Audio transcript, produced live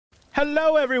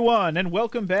Hello, everyone, and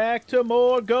welcome back to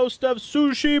more Ghost of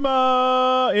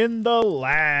Tsushima. In the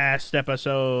last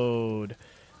episode,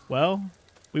 well,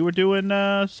 we were doing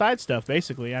side stuff,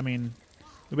 basically. I mean,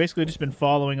 we basically just been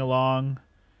following along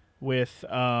with,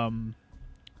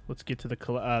 let's get to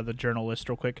the journal list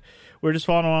real quick. We're just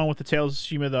following along with the Tales of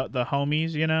Tsushima, the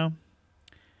homies, you know?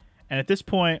 And at this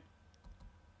point,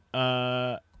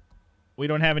 we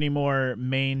don't have any more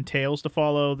main tales to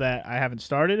follow that I haven't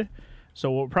started. So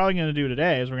what we're probably going to do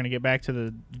today is we're going to get back to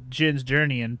the Jin's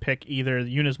journey and pick either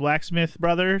Yuna's blacksmith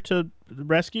brother to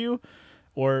rescue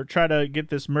or try to get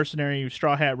this mercenary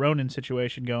Straw Hat Ronin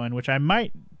situation going, which I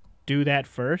might do that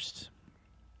first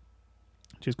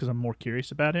just because I'm more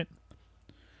curious about it.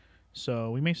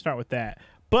 So we may start with that.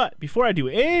 But before I do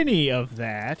any of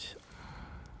that,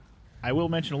 I will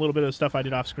mention a little bit of the stuff I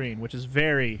did off screen, which is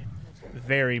very,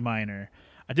 very minor.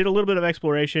 I did a little bit of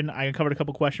exploration. I uncovered a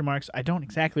couple question marks. I don't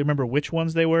exactly remember which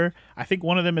ones they were. I think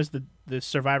one of them is the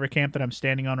survivor camp that I'm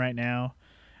standing on right now.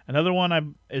 Another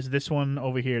one is this one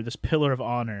over here, this Pillar of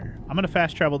Honor. I'm going to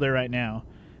fast travel there right now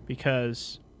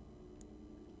because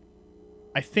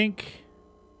I think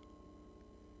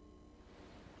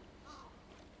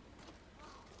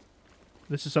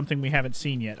this is something we haven't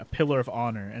seen yet, a Pillar of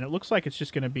Honor. And it looks like it's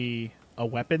just going to be a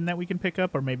weapon that we can pick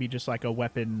up or maybe just like a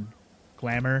weapon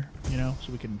glamour, you know,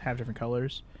 so we can have different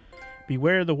colors.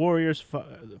 Beware the warrior's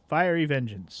fiery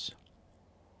vengeance.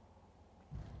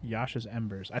 Yasha's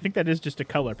embers. I think that is just a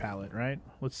color palette, right?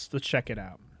 Let's check it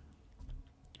out.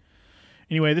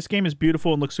 Anyway, this game is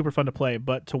beautiful and looks super fun to play,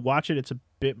 but to watch it, it's a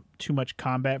bit too much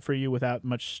combat for you without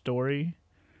much story.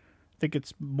 I think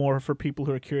it's more for people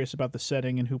who are curious about the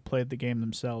setting and who played the game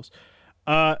themselves.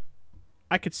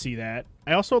 I could see that.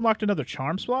 I also unlocked another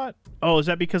charm slot. Oh, is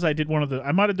that because I did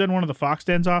I might have done one of the fox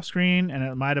dens off screen, and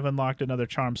it might have unlocked another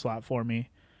charm slot for me.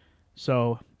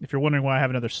 So, if you're wondering why I have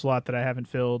another slot that I haven't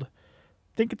filled,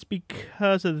 I think it's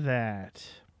because of that.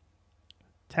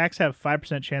 Attacks have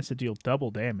 5% chance to deal double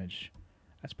damage.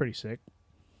 That's pretty sick.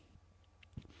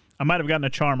 I might have gotten a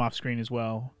charm off screen as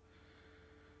well.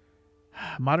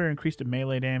 Moderate increase to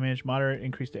melee damage, moderate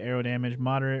increase to arrow damage,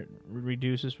 moderate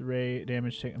reduces ray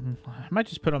damage. I might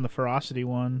just put on the ferocity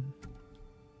one.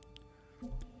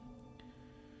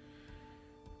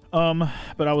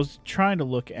 But I was trying to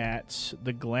look at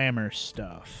the glamour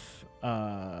stuff.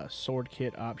 Sword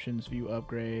kit options, view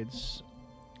upgrades.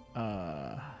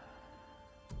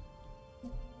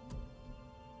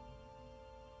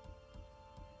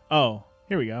 Oh,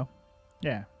 here we go.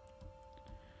 Yeah.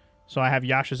 So I have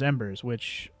Yasha's Embers,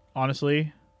 which,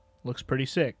 honestly, looks pretty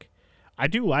sick. I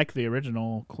do like the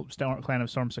original Clan of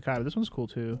Storm Sakai, but this one's cool,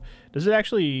 too. Does it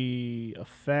actually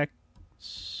affect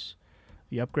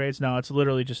the upgrades? No, it's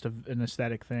literally just an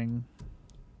aesthetic thing.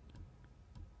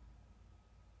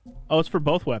 Oh, it's for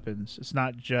both weapons. It's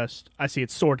not just... I see,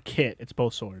 it's sword kit. It's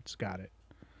both swords. Got it.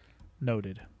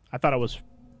 Noted. I thought it was...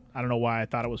 I don't know why I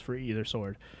thought it was for either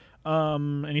sword.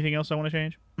 Anything else I want to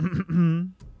change?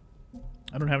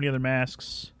 I don't have any other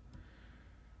masks.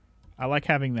 I like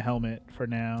having the helmet for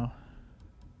now.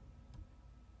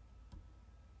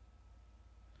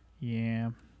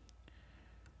 Yeah.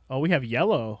 Oh, we have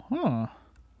yellow. Huh.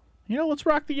 You know, let's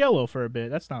rock the yellow for a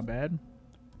bit. That's not bad.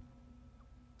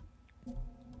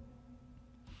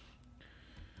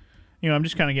 You know, I'm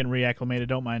just kind of getting reacclimated.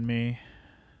 Don't mind me.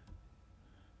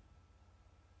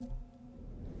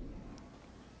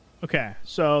 Okay,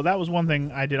 so that was one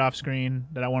thing I did off screen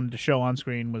that I wanted to show on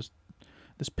screen was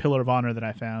this Pillar of Honor that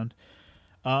I found.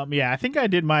 Yeah, I think I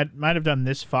might have done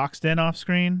this fox den off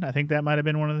screen. I think that might have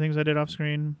been one of the things I did off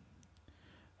screen.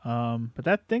 But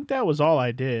I think that was all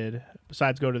I did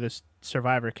besides go to this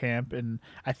survivor camp. And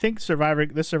I think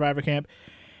this survivor camp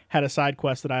had a side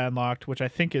quest that I unlocked, which I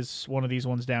think is one of these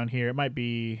ones down here. It might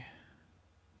be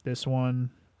this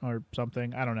one or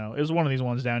something. I don't know. It was one of these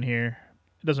ones down here.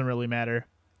 It doesn't really matter.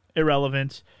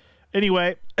 Irrelevant.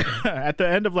 Anyway, at the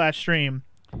end of last stream,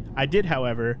 I did,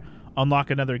 however, unlock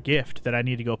another gift that I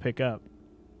need to go pick up.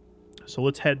 So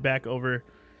let's head back over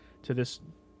to this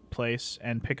place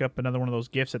and pick up another one of those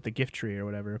gifts at the gift tree or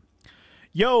whatever.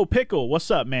 Yo, Pickle,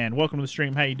 what's up, man? Welcome to the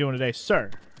stream. How you doing today,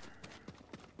 sir?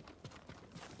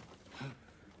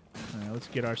 Let's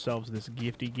get ourselves this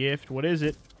gifty gift. What is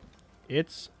it?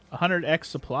 It's 100x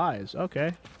supplies.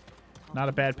 Okay. Not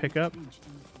a bad pickup.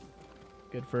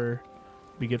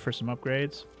 Be good for some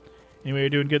upgrades. Anyway, you're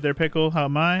doing good there, Pickle. How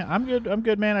am I? I'm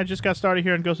good, man. I just got started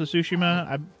here in Ghost of Tsushima.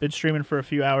 I've been streaming for a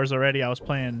few hours already. I was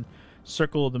playing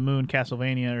Circle of the Moon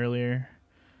Castlevania earlier.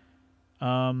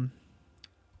 I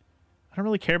don't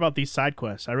really care about these side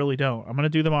quests. I really don't. I'm going to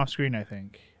do them off screen, I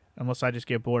think. Unless I just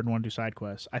get bored and want to do side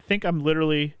quests. I think I'm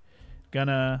literally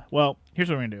Well, here's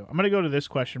what we're gonna do. I'm gonna go to this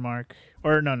question mark.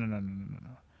 Or no.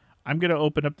 I'm gonna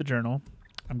open up the journal.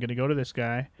 I'm gonna go to this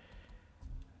guy.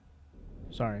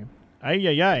 Sorry.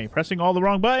 Ay. Pressing all the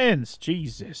wrong buttons.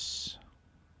 Jesus.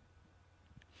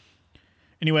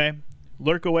 Anyway,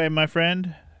 lurk away, my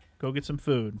friend. Go get some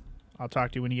food. I'll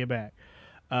talk to you when you get back.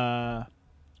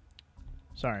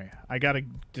 Sorry. I gotta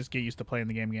just get used to playing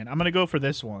the game again. I'm gonna go for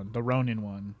this one, the Ronin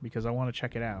one, because I want to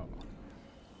check it out.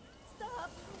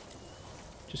 Stop.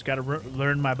 Just gotta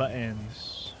learn my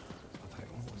buttons.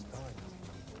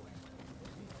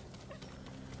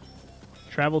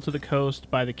 Travel to the coast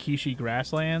by the Kishi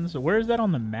grasslands. Where is that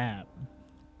on the map?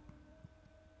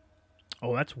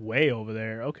 Oh, that's way over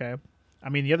there. Okay. I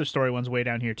mean, the other story one's way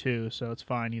down here too, so it's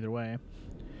fine either way.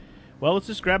 Well, let's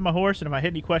just grab my horse, and if I hit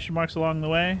any question marks along the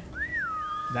way,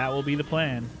 that will be the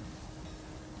plan.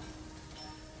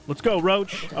 Let's go,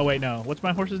 Roach. Oh, wait, no. What's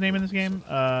my horse's name in this game?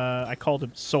 I called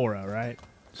him Sora, right?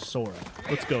 Sora.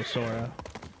 Let's go, Sora.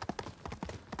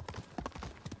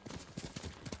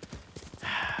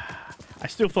 I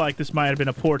still feel like this might have been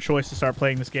a poor choice to start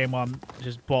playing this game while I'm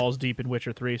just balls deep in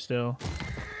Witcher 3 still.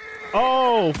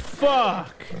 Oh,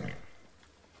 fuck!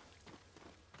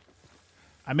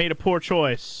 I made a poor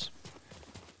choice.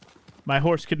 My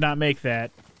horse could not make that.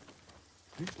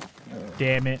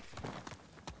 Damn it.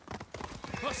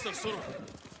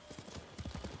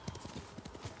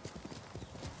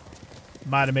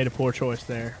 Might have made a poor choice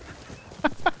there.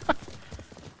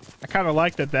 I kind of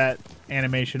like that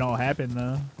animation all happened,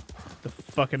 though. The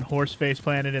fucking horse face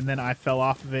planted, and then I fell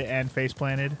off of it and face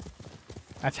planted.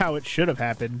 That's how it should have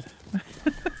happened.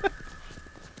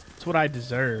 That's what I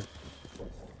deserve.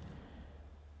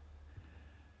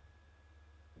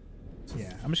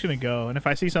 Yeah, I'm just gonna go, and if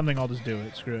I see something, I'll just do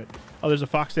it. Screw it. Oh, there's a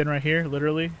fox den right here,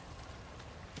 literally.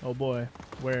 Oh boy,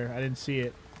 where? I didn't see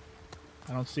it.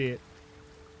 I don't see it.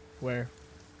 Where?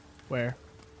 Where?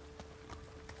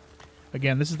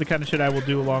 Again, this is the kind of shit I will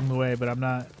do along the way, but I'm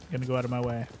not gonna go out of my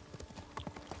way.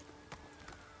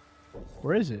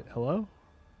 Where is it? Hello?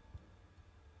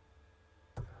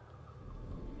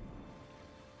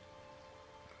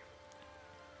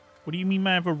 What do you mean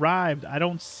I've arrived? I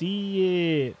don't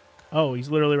see it. Oh, he's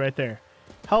literally right there.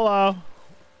 Hello.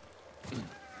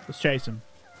 Let's chase him.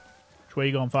 Which way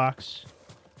you going, Fox?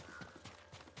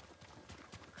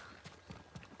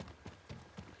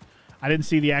 I didn't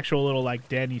see the actual little like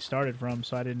den he started from,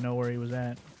 so I didn't know where he was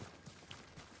at.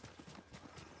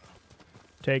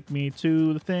 Take me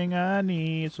to the thing I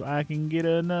need so I can get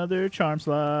another charm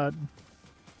slot.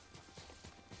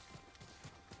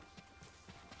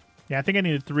 Yeah, I think I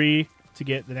needed 3 to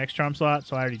get the next charm slot,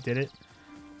 so I already did it.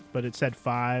 But it said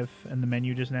 5 in the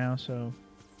menu just now, so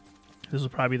this will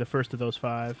probably be the first of those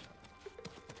 5.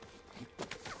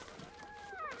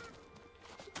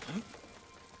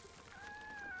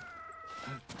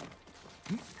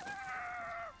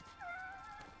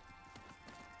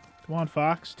 Come on,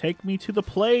 Fox. Take me to the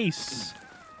place.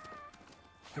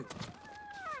 This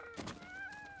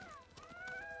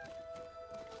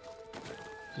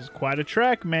is quite a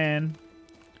trek, man.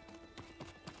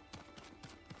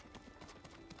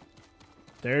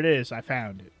 There it is. I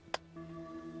found it.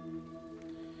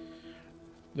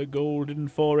 The golden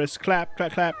forest. Clap,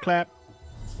 clap, clap, clap.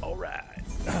 All right.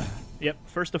 Yep,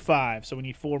 first of 5. So we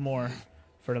need 4 more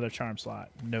for another charm slot.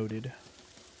 Noted.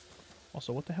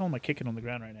 Also, what the hell am I kicking on the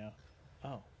ground right now?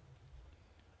 Oh.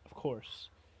 Of course.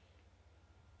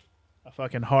 A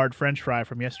fucking hard french fry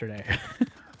from yesterday.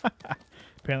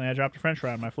 Apparently I dropped a french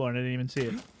fry on my floor and I didn't even see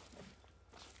it.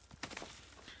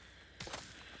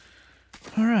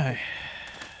 Alright.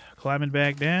 Climbing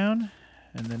back down,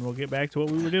 and then we'll get back to what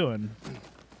we were doing.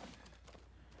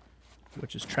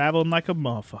 Which is traveling like a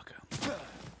motherfucker.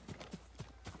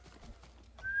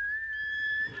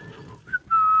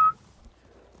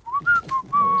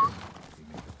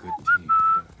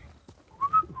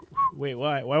 Wait,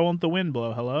 why? Why won't the wind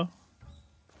blow? Hello?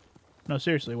 No,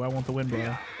 seriously, why won't the wind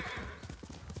blow?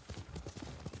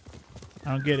 I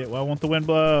don't get it. Why won't the wind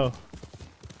blow?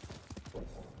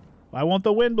 Why won't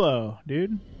the wind blow,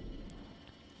 dude?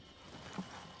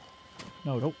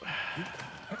 No, nope.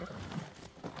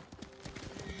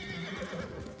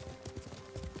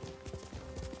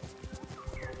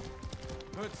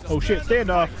 Oh shit,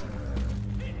 standoff.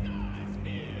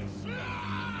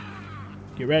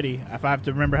 Get ready. If I have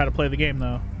to remember how to play the game,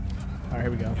 though. Alright, here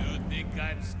we go.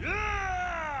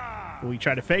 Oh, he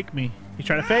tried to fake me. He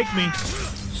tried to fake me.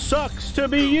 Sucks to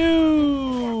be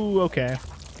you! Okay.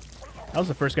 That was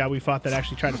the first guy we fought that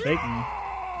actually tried to fake me.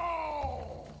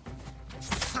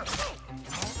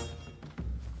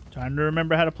 Time to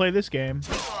remember how to play this game.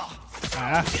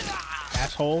 Ah,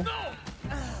 asshole.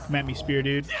 Come at me, spear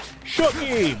dude. Shoot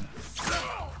me!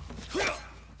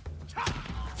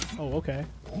 Oh, okay.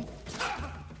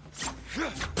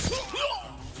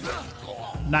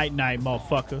 Night night,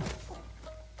 motherfucker.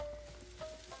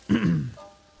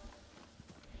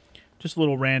 Just a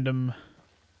little random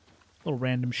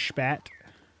spat.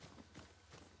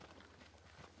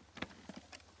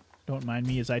 Don't mind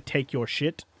me as I take your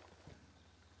shit.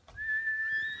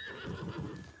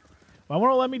 Why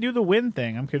won't it let me do the win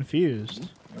thing? I'm confused.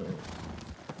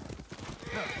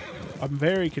 I'm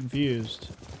very confused.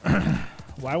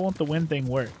 Why won't the win thing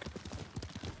work?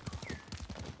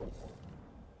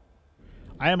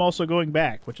 I am also going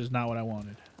back, which is not what I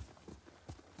wanted.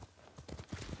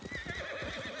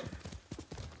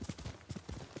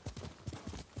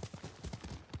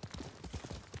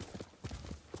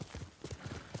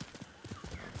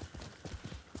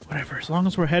 Whatever, as long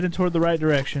as we're heading toward the right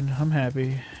direction, I'm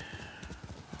happy.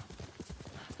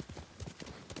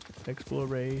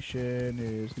 Exploration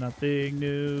is nothing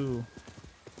new.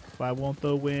 Why won't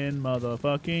the wind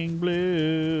motherfucking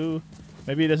blue?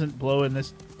 Maybe it doesn't blow in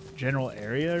this general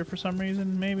area for some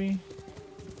reason, maybe?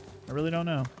 I really don't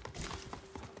know.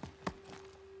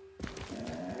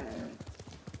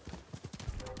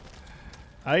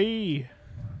 Aye.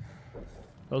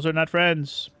 Those are not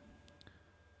friends.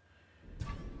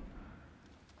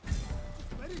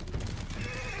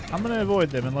 I'm gonna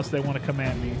avoid them unless they want to come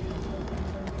at me.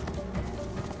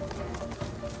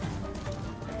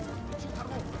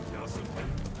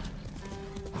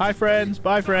 Hi friends,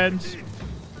 bye friends.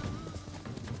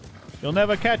 You'll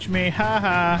never catch me,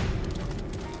 haha.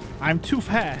 I'm too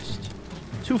fast,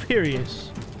 too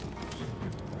furious.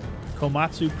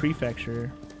 Komatsu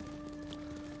Prefecture.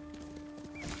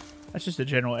 That's just a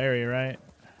general area, right?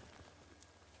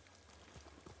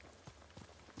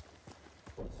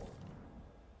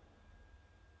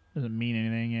 Doesn't mean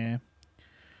anything, yeah.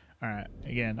 Alright,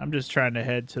 again, I'm just trying to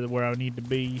head to where I need to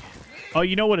be. Oh,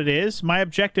 you know what it is? My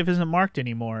objective isn't marked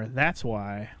anymore. That's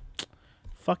why.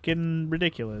 Fucking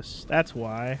ridiculous. That's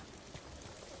why.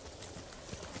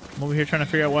 I'm over here trying to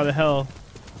figure out why the hell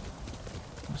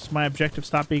my objective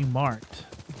stopped being marked.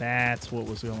 That's what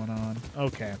was going on.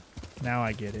 Okay, now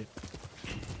I get it.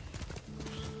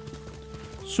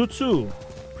 Sutsu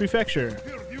Prefecture.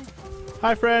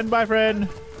 Hi, friend. Bye, friend.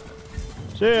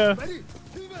 See ya.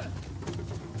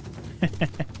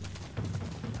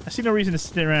 I see no reason to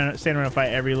stand around and fight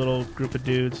every little group of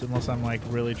dudes unless I'm like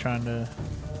really trying to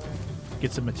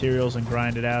get some materials and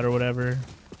grind it out or whatever.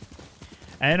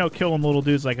 And I know killing little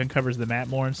dudes like uncovers the map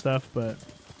more and stuff, but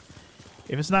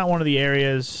if it's not one of the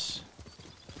areas,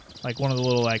 like one of the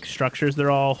little like structures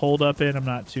they're all holed up in, I'm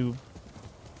not too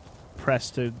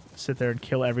pressed to sit there and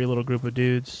kill every little group of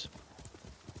dudes.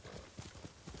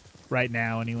 Right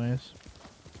now, anyways.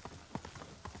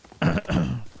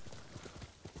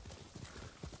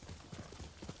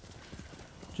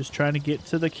 Just trying to get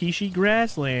to the Kishi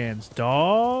grasslands,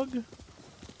 dog.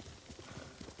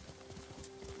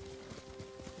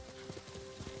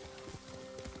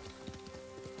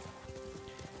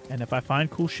 And if I find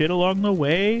cool shit along the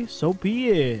way, so be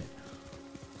it.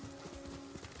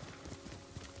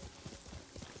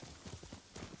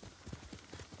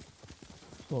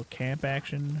 A little camp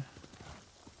action.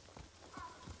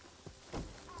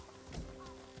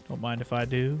 Don't mind if I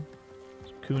do.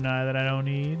 Some kunai that I don't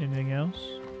need. Anything else?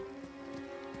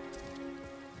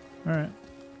 Alright.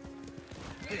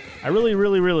 I really,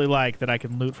 really, really like that I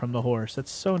can loot from the horse. That's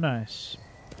so nice.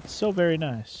 It's so very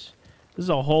nice. This is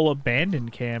a whole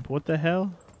abandoned camp. What the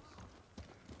hell?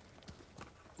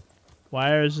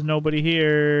 Why is nobody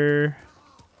here?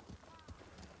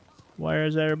 Where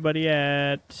is everybody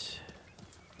at?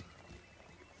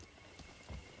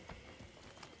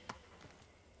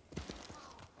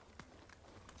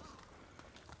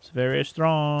 It's very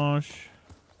strange.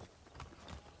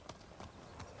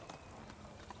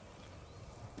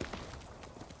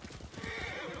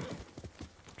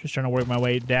 Just trying to work my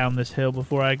way down this hill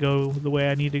before I go the way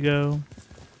I need to go.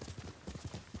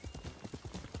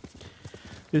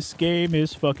 This game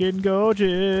is fucking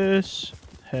gorgeous.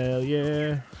 Hell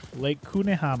yeah. Lake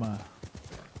Kunehama.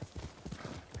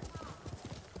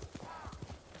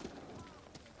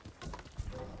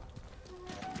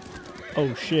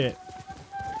 Oh shit.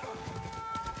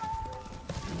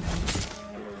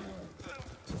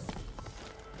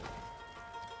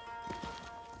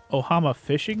 Ohama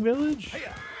Fishing Village?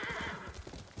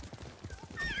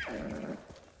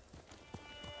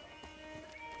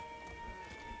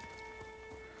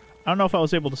 I don't know if I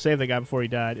was able to save the guy before he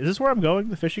died. Is this where I'm going?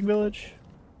 The fishing village?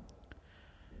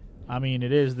 I mean,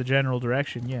 it is the general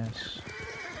direction, yes.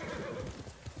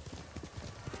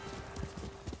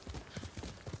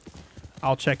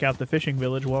 I'll check out the fishing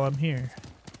village while I'm here.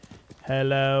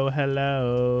 Hello,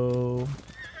 hello.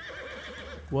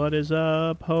 What is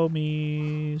up,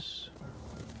 homies?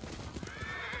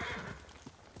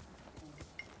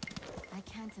 I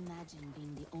can't imagine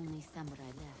being the only samurai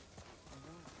left.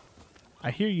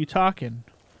 I hear you talking,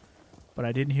 but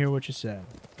I didn't hear what you said.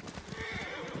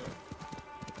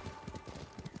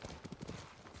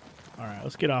 Alright,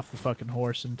 let's get off the fucking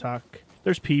horse and talk.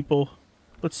 There's people.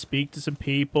 Let's speak to some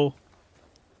people.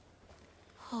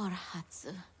 Poor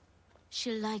Hatsu.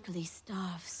 She'll likely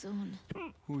starve soon.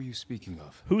 Who are you speaking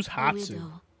of? Who's A Hatsu?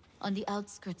 widow on the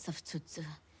outskirts of Tsutsu.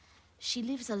 She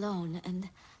lives alone and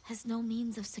has no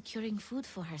means of securing food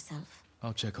for herself.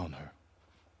 I'll check on her.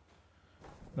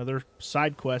 Another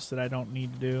side quest that I don't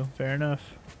need to do. Fair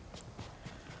enough.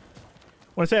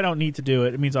 When I say I don't need to do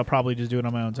it, it means I'll probably just do it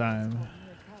on my own time.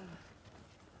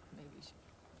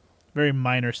 Very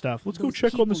minor stuff. Let's go Those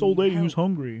check on this people old need lady who's help.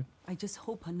 hungry. I just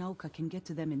hope Hanauka can get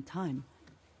to them in time.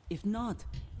 If not,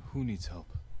 Who needs help?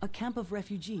 a camp of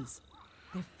refugees.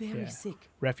 They're very Yeah. sick.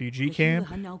 Refugee The camp?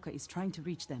 healer Hanauka is trying to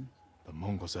reach them. The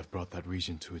Mongols have brought that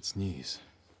region to its knees.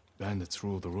 Bandits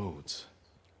rule the roads.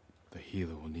 The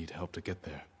healer will need help to get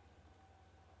there.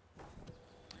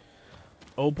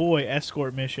 Oh boy,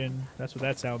 escort mission. That's what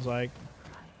that sounds like.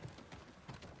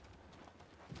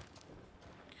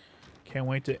 Can't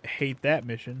wait to hate that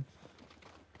mission.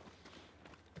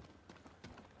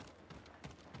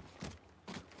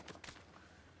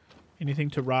 Anything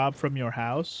to rob from your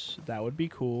house? That would be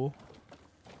cool.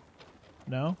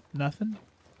 No? Nothing?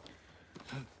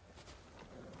 I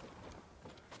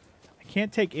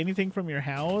can't take anything from your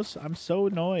house? I'm so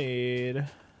annoyed.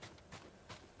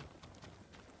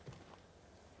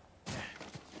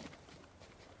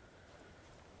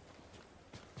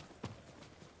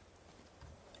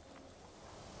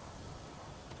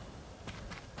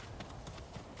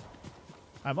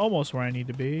 I'm almost where I need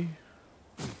to be.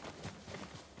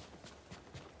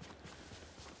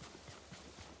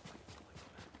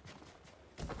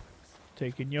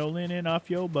 Taking your linen off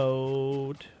your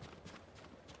boat.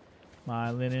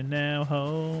 My linen now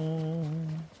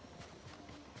home.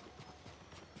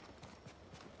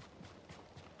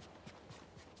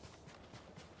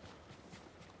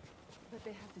 But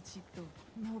they have the cheap door.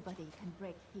 Nobody can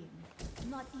break him.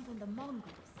 Not even the Mongols.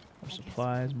 More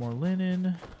supplies, more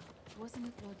linen. Wasn't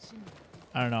it Lord Shinra?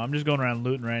 I don't know. I'm just going around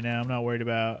looting right now. I'm not worried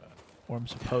about where I'm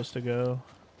supposed to go.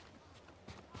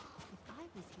 If I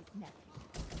was his nephew,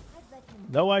 I'd let him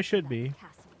Though go I to should that be.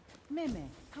 castle. Meme,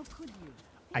 how could you?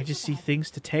 I just see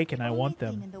things to take and I The want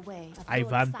only thing them. in the way of I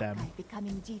Lord want Sakai them.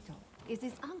 becoming Jito is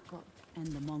his uncle. And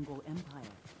the Mongol Empire.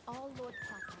 All Lord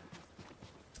Sakai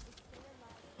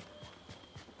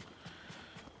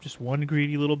Just one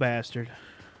greedy little bastard.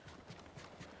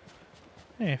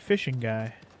 Hey, a fishing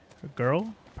guy. A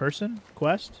girl? Person?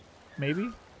 Quest? Maybe?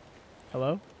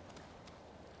 Hello?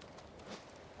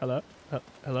 Hello?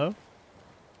 Hello?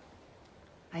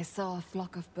 I saw a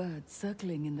flock of birds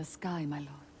circling in the sky, my lord.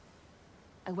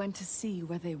 I went to see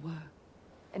where they were,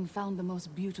 and found the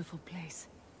most beautiful place.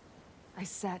 I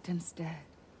sat and stared,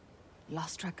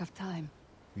 lost track of time.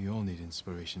 We all need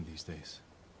inspiration these days.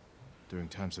 During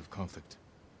times of conflict,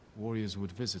 warriors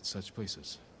would visit such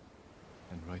places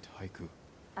and write haiku.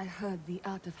 I heard the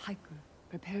art of haiku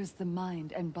prepares the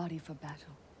mind and body for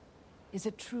battle. Is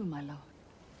it true, my lord?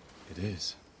 It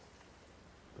is.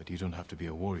 But you don't have to be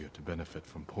a warrior to benefit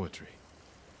from poetry.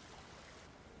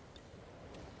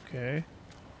 Okay.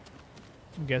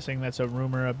 I'm guessing that's a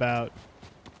rumor about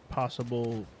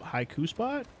possible haiku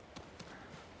spot?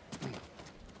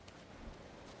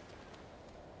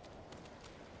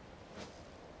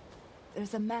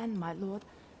 There's a man, my lord,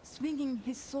 swinging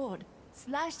his sword,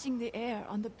 slashing the air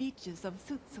on the beaches of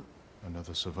Tsutsu.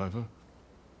 Another survivor?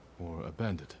 Or a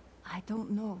bandit? I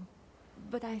don't know,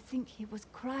 but I think he was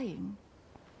crying.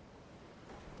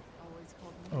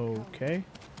 Okay.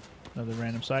 Another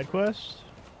random side quest.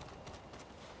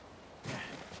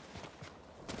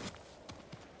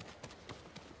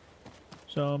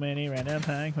 So many random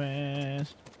side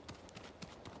quests.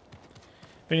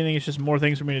 If anything, it's just more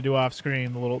things for me to do off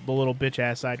screen. The little bitch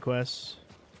ass side quests.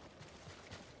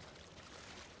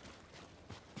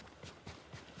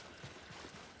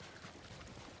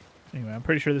 Anyway, I'm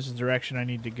pretty sure this is the direction I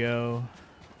need to go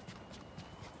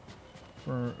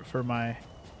for my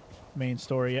main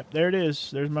story. Yep, there it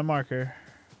is. There's my marker.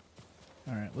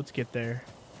 All right, let's get there.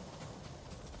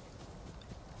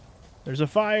 There's a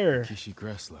fire. Kishi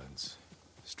grasslands.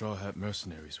 Straw Hat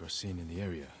mercenaries were seen in the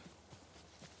area.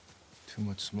 Too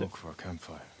much smoke for a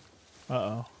campfire.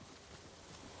 Uh-oh.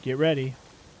 Get ready.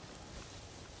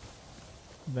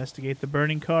 Investigate the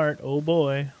burning cart. Oh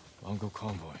boy. Mongol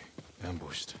convoy.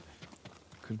 Ambushed.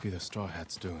 Could be the Straw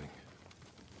Hats doing.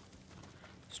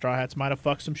 Straw Hats might have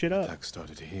fucked some shit up. Attack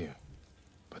started here.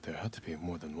 But there had to be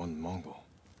more than one Mongol.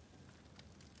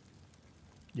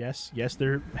 Yes, yes,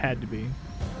 there had to be.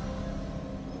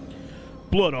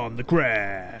 Blood on the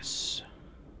grass.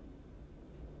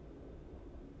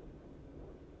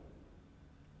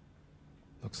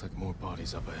 Looks like more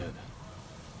bodies up ahead.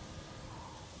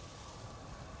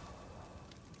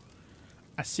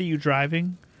 I see you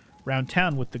driving around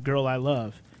town with the girl I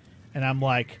love. And I'm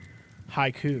like,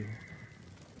 haiku.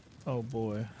 Oh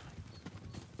boy.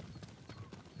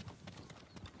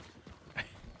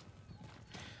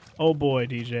 Oh boy,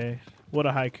 DJ. What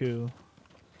a haiku.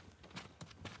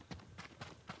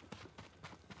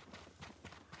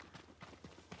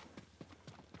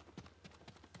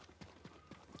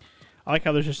 I like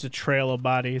how there's just a trail of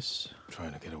bodies.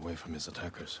 Trying to get away from his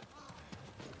attackers.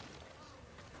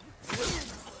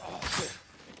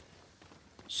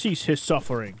 Cease his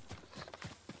suffering.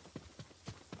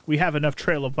 We have enough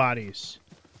trail of bodies.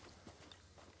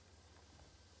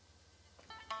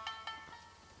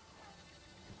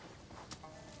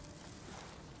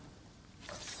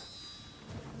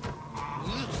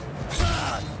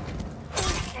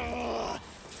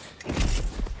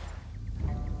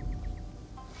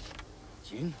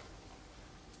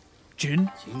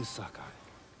 Jin? Jin Sakai.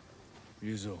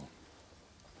 Ryuzo.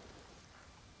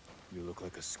 You look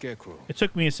like a scarecrow. It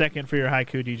took me a second for your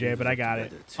haiku, DJ, but I got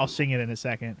it. I'll sing it in a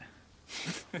second.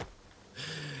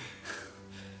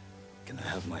 Can I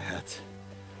have my hat?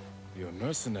 You're a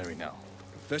mercenary now.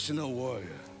 Professional warrior.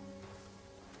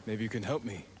 Maybe you can help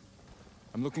me.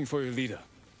 I'm looking for your leader.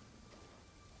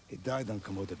 He died on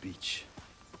Komoda Beach.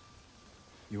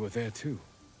 You were there too.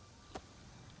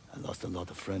 I lost a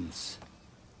lot of friends.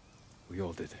 We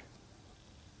all did.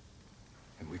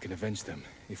 And we can avenge them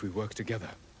if we work together.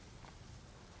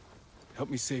 Help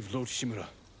me save Lord Shimura.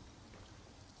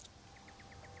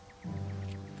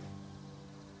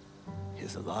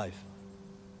 He's alive.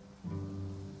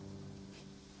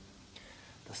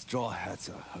 The Straw Hats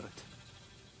are hurt.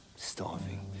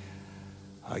 Starving.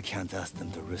 I can't ask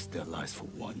them to risk their lives for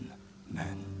one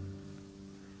man.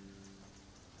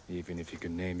 Even if you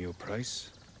can name your price?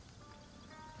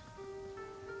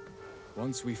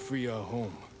 Once we free our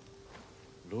home,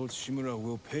 Lord Shimura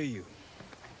will pay you.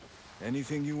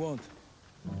 Anything you want.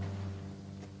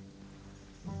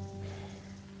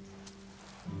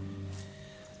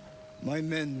 My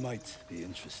men might be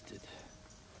interested.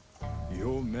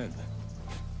 Your men?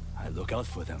 I look out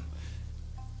for them.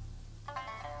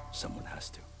 Someone has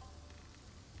to.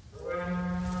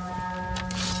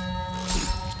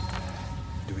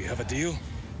 Do we have a deal?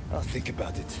 I'll think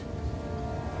about it.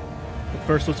 But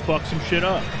first, let's fuck some shit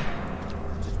up.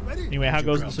 Anyway, how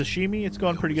goes the sashimi? It's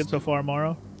going pretty good so far,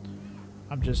 Morrow.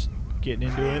 I'm just getting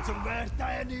into it.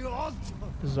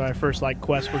 This is our first like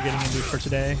quest we're getting into for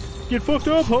today. Get fucked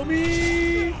up,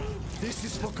 homie!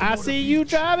 I see you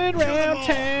driving around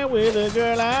town with a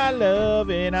girl I love,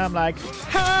 and I'm like,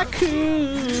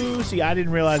 haiku. See, I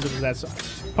didn't realize it was that song.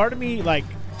 Part of me like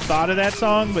thought of that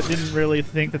song, but didn't really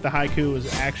think that the haiku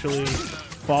was actually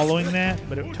following that,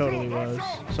 but it totally was.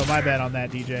 So my bad on that,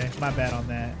 DJ. My bad on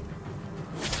that.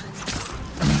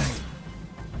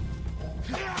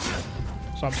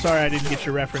 So I'm sorry I didn't get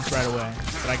your reference right away,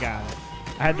 but I got it.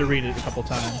 I had to read it a couple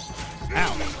times.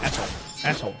 Ow, asshole,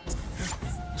 asshole.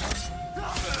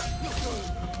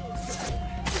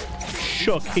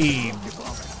 Shook him.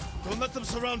 Don't let them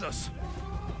surround us.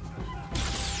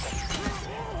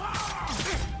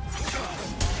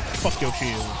 Fuck your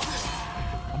shield.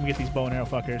 I'm gonna get these bow and arrow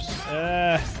fuckers.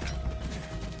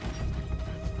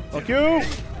 Fuck you!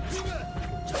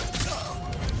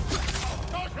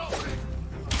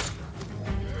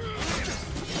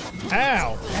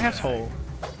 Ow! Asshole.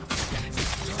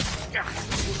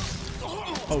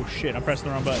 Oh shit, I'm pressing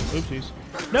the wrong button. Oopsies.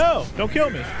 No! Don't kill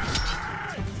me!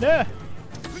 Nah!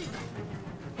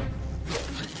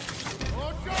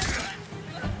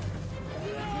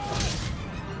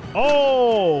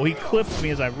 Oh! He clipped me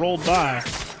as I rolled by.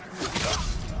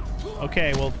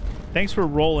 Okay, well, thanks for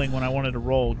rolling when I wanted to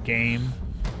roll, game.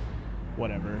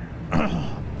 Whatever.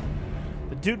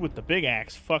 The dude with the big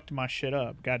axe fucked my shit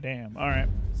up. Goddamn. Alright.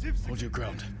 Hold your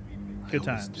ground. Good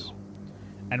times.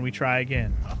 And we try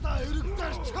again.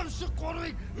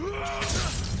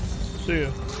 See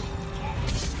you.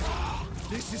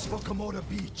 This is for Komoda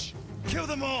Beach. Kill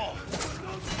them all!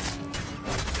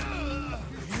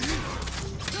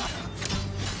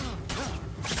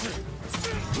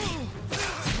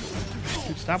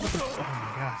 Dude, stop with the... Oh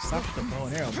my god, stop with the bow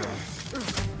and arrow, bro.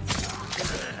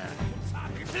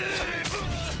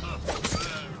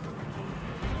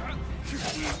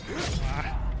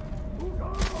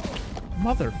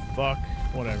 Motherfuck.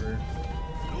 Whatever.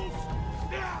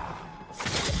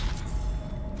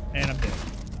 And I'm dead.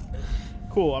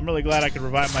 Cool. I'm really glad I could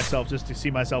revive myself just to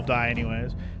see myself die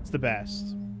anyways. It's the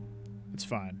best. It's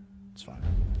fine. It's fine.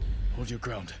 Hold your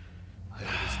ground.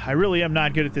 I really am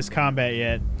not good at this combat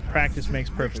yet. Practice makes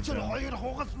perfect, though.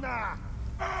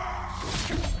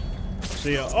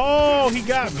 See ya. Oh, he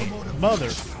got me.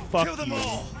 Motherfuck you.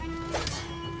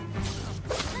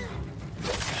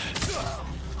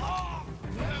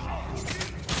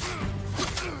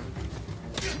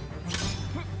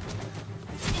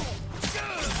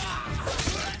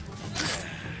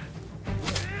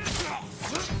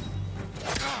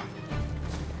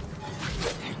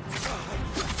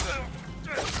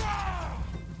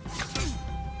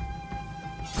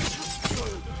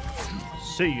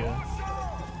 See ya.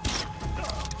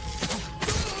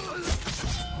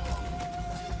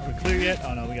 Are we clear yet?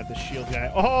 Oh no, we got the shield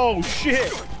guy. Oh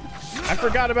shit! I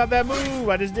forgot about that move.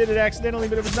 I just did it accidentally,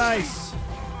 but it was nice.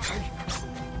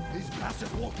 These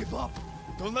bastards won't give up.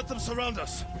 Don't let them surround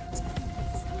us.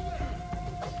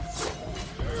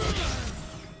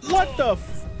 What the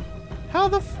f? How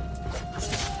the f?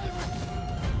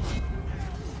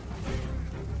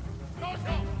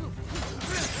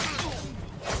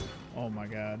 Oh my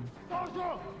god.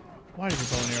 Why do the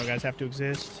bow and arrow guys have to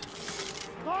exist?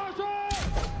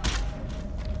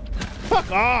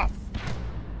 Fuck off!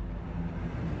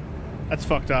 That's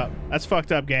fucked up. That's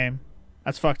fucked up, game.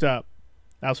 That's fucked up.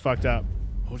 That was fucked up.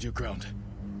 Hold your ground.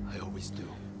 I always do.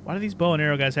 Why do these bow and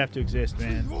arrow guys have to exist,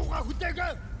 man?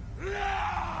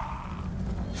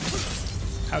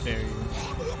 How dare you?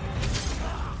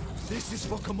 This is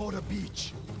for Komoda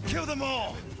Beach. Kill them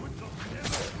all!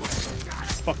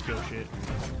 Fuck your shit.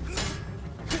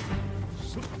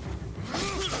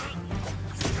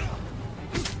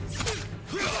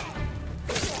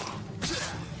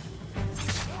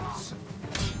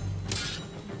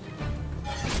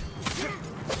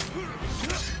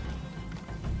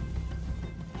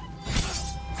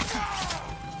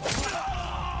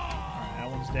 Alright, that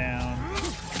one's down.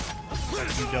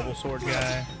 You double sword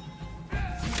guy.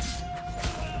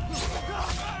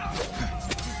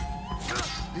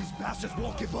 These bastards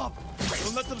won't give up.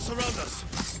 Don't let them surround us.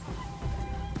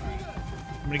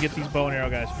 I'm gonna get these bow and arrow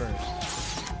guys first.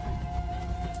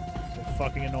 They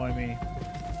fucking annoy me.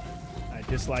 I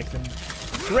dislike them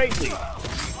greatly.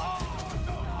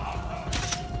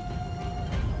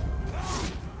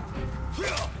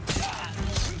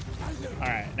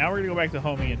 Alright, now we're gonna go back to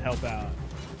homie and help out.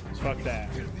 Fuck that.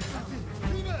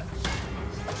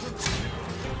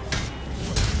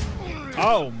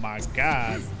 Oh my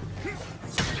god.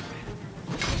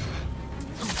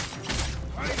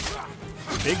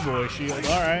 Big boy shield,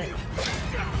 alright.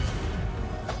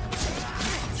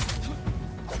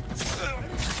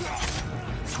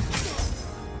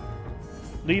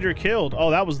 Leader killed.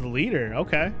 Oh, that was the leader.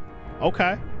 Okay.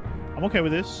 Okay. I'm okay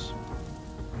with this.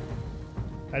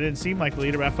 I didn't seem like the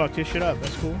leader, but I fucked his shit up.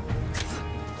 That's cool.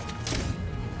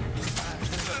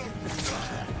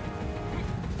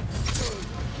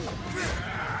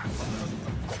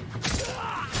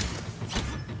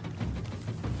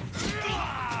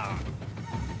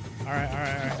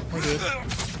 Alright. We're good.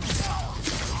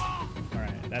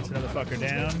 Alright, that's another fucker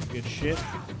down. Good shit.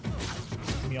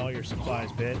 Give me all your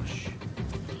supplies, bitch.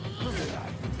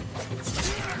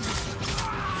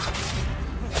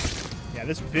 Yeah,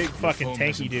 this big fucking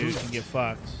tanky dude can get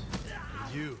fucked.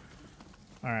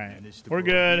 Alright, we're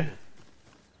good.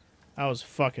 That was a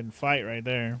fucking fight right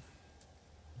there.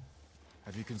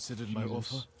 Have you considered my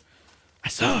offer? I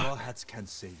suck. Raw hats can't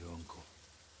save your uncle.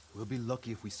 We'll be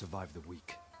lucky if we survive the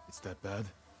week. It's that bad?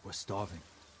 We're starving.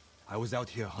 I was out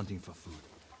here hunting for food,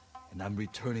 and I'm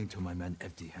returning to my men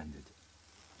empty-handed.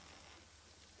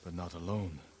 But not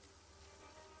alone.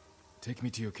 Take me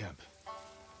to your camp.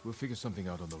 We'll figure something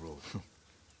out on the road.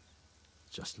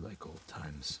 Just like old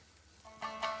times.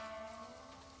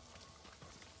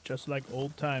 Just like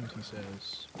old times, he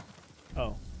says.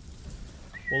 Oh.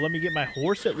 Well, let me get my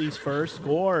horse at least first.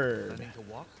 Gourd. Planning to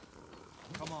walk?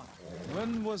 Come on.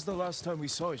 When was the last time we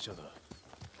saw each other?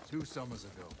 2 summers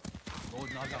ago. Lord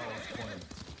Nagao's tournament.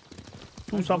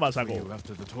 2 summers For you ago.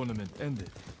 after the tournament ended.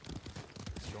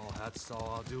 Straw Hats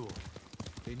saw our duel.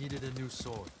 They needed a new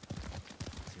sword.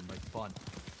 Seemed like fun.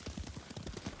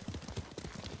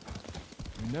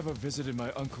 You never visited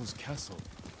my uncle's castle.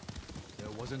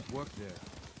 There wasn't work there.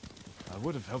 I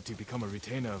would have helped you become a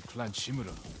retainer of Clan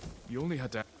Shimura. You only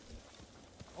had to...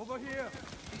 Over here!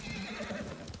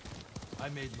 I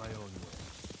made my own way.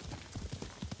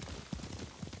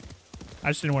 I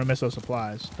just didn't want to miss those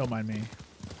supplies. Don't mind me.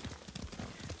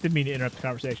 Didn't mean to interrupt the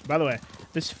conversation. By the way,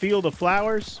 this field of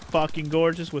flowers, fucking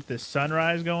gorgeous with this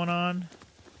sunrise going on.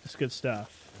 It's good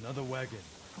stuff. Another wagon.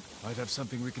 Might have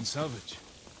something we can salvage.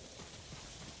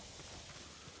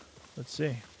 Let's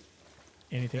see.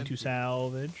 Anything to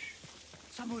salvage?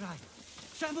 Samurai!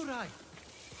 Samurai!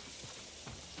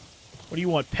 What do you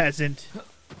want, peasant?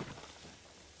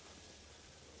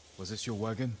 Was this your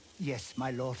wagon? Yes,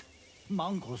 my lord.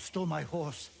 Mongols stole my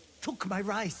horse, took my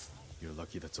rice. You're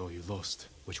lucky that's all you lost.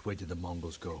 Which way did the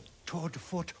Mongols go? Toward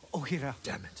Fort Ohira.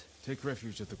 Damn it. Take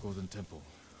refuge at the Golden Temple.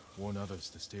 Warn others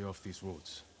to stay off these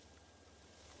roads.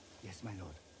 Yes, my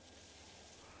lord.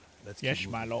 Let's Yes, keep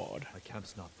my moving. lord. My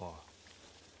camp's not far.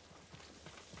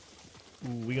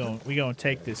 Ooh, we gonna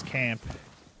take this camp.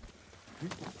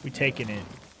 We taking it.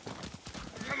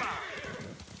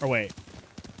 Or wait,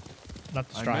 not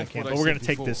the I straw meant camp, what but I we're said gonna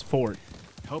take before. this fort.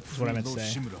 Help That's what I free meant to Lord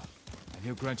say. Shimura, and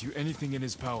he'll grant you anything in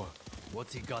his power.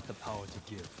 What's he got the power to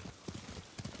give?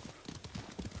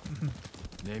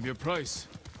 Name your price.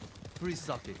 3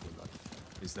 sake for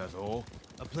life. Is that all?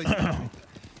 A place to live.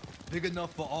 Big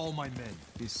enough for all my men.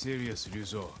 Be serious,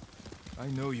 Ryuzo. I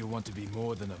know you want to be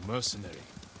more than a mercenary.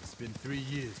 It's been 3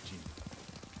 years, Jin.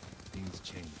 Things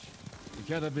change. It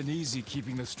can't have been easy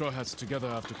keeping the Straw Hats together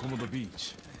after Komodo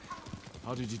Beach.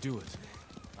 How did you do it?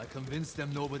 I convinced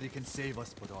them nobody can save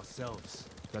us but ourselves.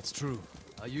 That's true.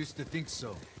 I used to think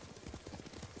so.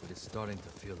 But it's starting to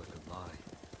feel like a lie.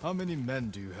 How many men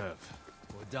do you have?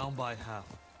 We're down by half,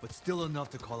 but still enough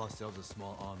to call ourselves a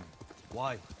small army.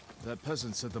 Why? That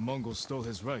peasant said the Mongols stole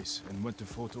his rice and went to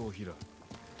Fort Ohira.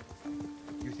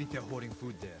 You think they're hoarding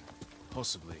food there?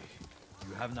 Possibly.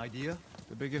 You have an idea?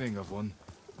 The beginning of one.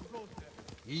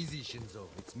 Easy, Shinzo.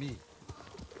 It's me.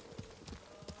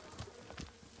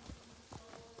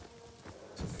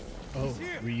 Oh,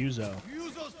 Ryuzo.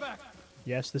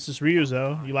 Yes, this is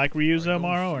Ryuzo. You like Ryuzo,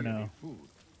 Maro, or no?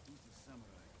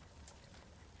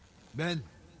 Men,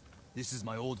 this is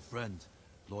my old friend,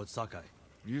 Lord Sakai.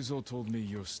 Ryuzo told me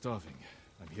you're starving.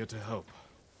 I'm here to help.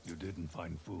 You didn't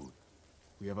find food.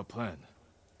 We have a plan.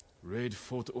 Raid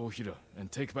Fort Ohira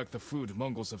and take back the food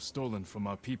Mongols have stolen from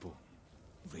our people.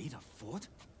 Raid a fort?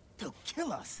 They'll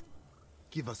kill us.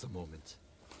 Give us a moment.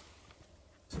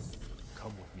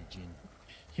 Come with me, Jin.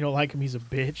 You don't like him? He's a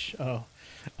bitch. Oh,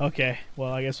 okay.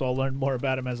 Well, I guess I'll learn more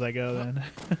about him as I go then.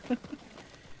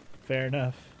 Fair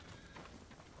enough.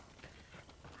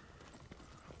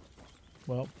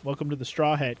 Well, welcome to the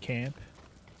Straw Hat Camp.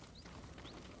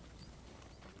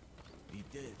 Be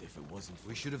dead if it wasn't.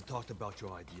 We should have talked about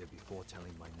your idea before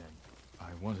telling my men.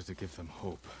 I wanted to give them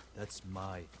hope. That's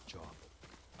my job.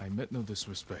 I meant no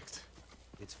disrespect.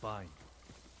 It's fine.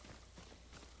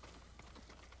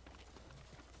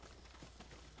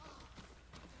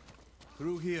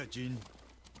 Through here, Jin.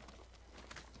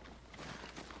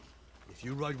 If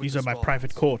you ride with These the are my Straw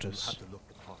private Hats, quarters. you'll have to look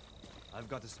the part. I've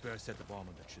got a spare set of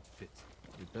armor that should fit.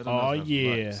 You better Oh, not have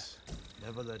yeah. rights.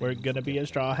 Never let We're anyone gonna be forget a that.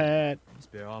 Straw Hat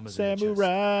Spare armor's in the chest.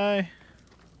 Samurai.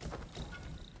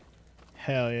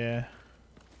 Hell yeah.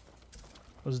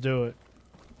 Let's do it.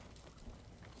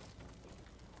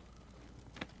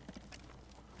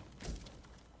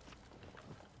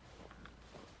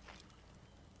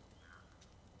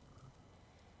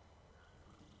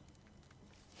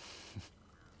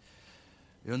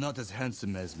 You're not as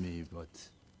handsome as me, but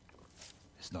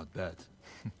it's not bad.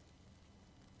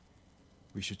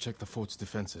 We should check the fort's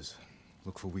defenses.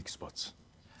 Look for weak spots.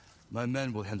 My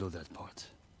men will handle that part.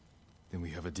 Then we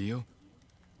have a deal?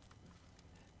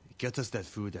 Get us that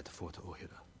food at Fort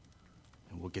Ohira,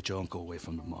 and we'll get your uncle away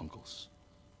from the Mongols.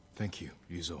 Thank you,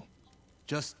 Ryuzo.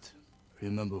 Just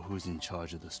remember who's in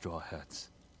charge of the Straw Hats.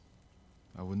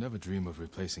 I would never dream of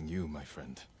replacing you, my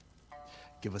friend.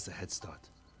 Give us a head start.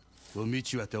 We'll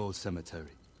meet you at the old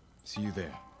cemetery. See you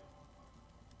there.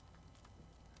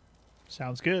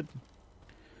 Sounds good.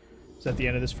 Is that the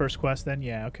end of this first quest then?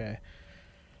 Yeah, okay.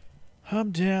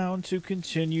 I'm down to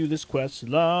continue this quest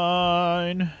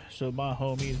line, so my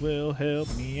homies will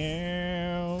help me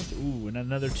out. Ooh, and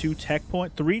another 3 tech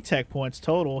points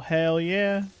total. Hell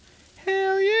yeah.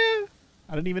 Hell yeah.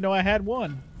 I didn't even know I had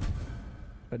 1.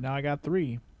 But now I got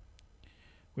 3.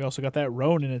 We also got that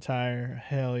Ronin attire.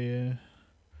 Hell yeah.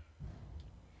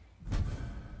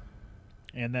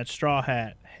 And that straw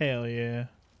hat. Hell yeah.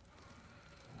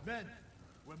 Men,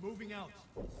 we're moving out.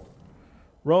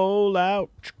 Roll out.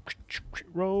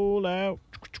 Roll out.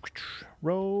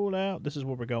 Roll out. This is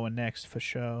where we're going next for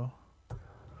show.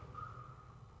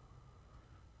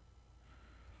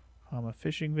 A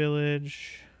fishing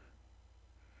village.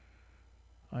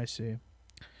 I see.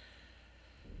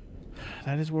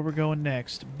 That is where we're going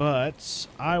next. But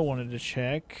I wanted to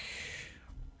check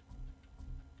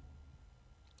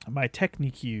My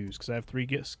technique use, because I have three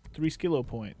skillo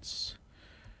points.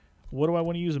 What do I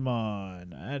want to use them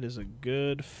on? That is a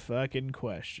good fucking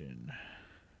question.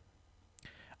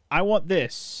 I want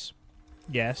this.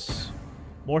 Yes.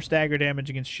 More stagger damage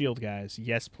against shield guys.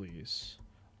 Yes, please.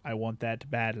 I want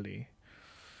that badly.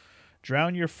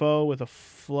 Drown your foe with a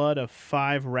flood of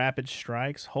 5 rapid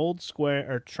strikes. Hold square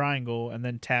or triangle and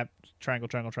then tap triangle,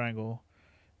 triangle, triangle.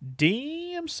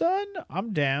 Damn, son.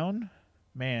 I'm down.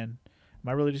 Man, am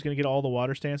I really just going to get all the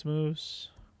water stance moves?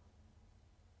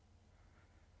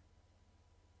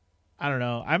 I don't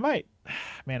know. I might,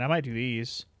 man, I might do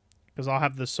these because I'll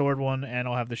have the sword one and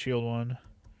I'll have the shield one.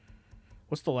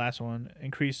 What's the last one?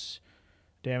 Increase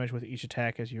damage with each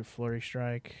attack as your flurry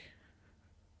strike.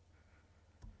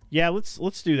 Yeah,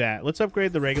 let's do that. Let's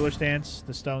upgrade the regular stance,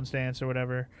 the stone stance or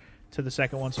whatever, to the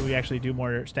second one so we actually do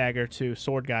more stagger to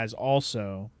sword guys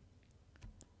also.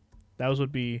 Those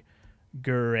would be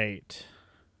great.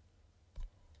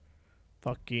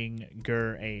 Fucking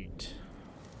great.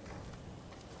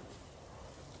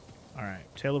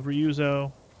 Alright, Tale of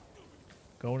Ryuzo.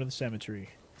 Going to the cemetery.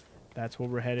 That's where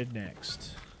we're headed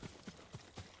next.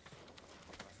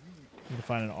 Need to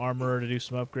find an armorer to do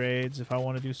some upgrades if I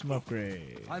want to do some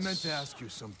upgrades. I meant to ask you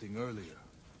something earlier.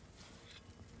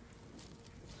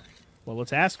 Well,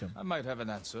 let's ask him. I might have an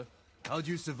answer. How'd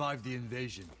you survive the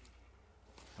invasion?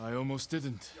 I almost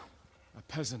didn't. A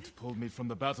peasant pulled me from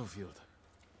the battlefield.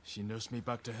 She nursed me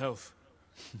back to health.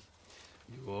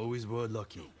 You always were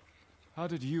lucky. How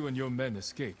did you and your men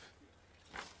escape?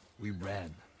 We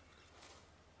ran.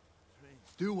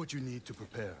 Do what you need to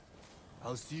prepare.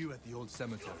 I'll see you at the old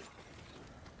cemetery.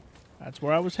 That's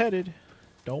where I was headed.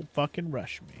 Don't fucking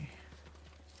rush me.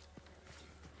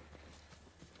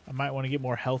 I might want to get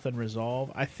more health and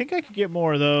resolve. I think I could get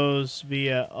more of those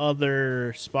via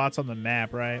other spots on the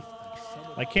map, right?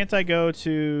 Like, can't I go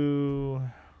to...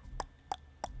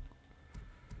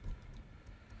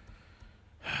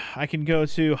 I can go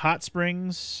to Hot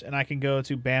Springs, and I can go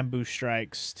to Bamboo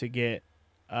Strikes to get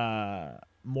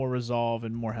more resolve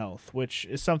and more health, which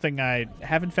is something I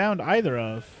haven't found either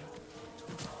of.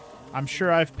 I'm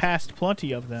sure I've passed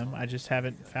plenty of them. I just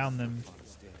haven't found them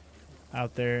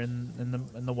out there in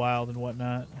the wild and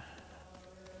whatnot.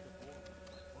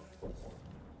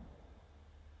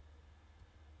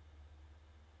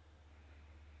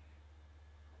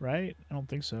 Right? I don't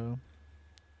think so.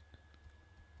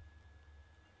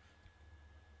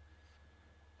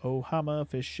 Ohama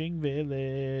Fishing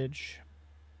Village.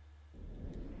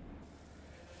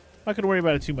 I'm not gonna worry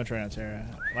about it too much right now, Tara.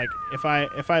 Like, if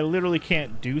I literally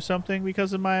can't do something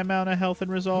because of my amount of health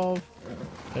and resolve,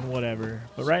 then whatever.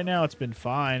 But right now it's been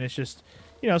fine. It's just,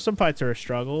 you know, some fights are a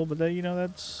struggle, but then, you know,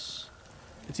 it's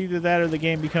either that or the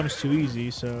game becomes too easy.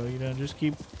 So, you know, just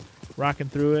keep rocking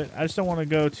through it. I just don't want to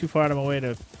go too far out of my way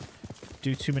to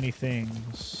do too many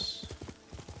things.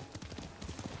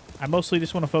 I mostly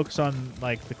just want to focus on,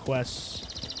 like, the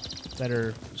quests that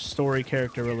are story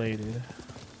character related.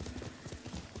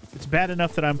 It's bad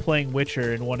enough that I'm playing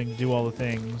Witcher and wanting to do all the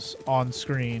things on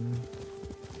screen.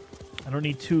 I don't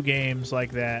need 2 games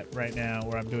like that right now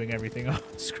where I'm doing everything on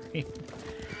screen.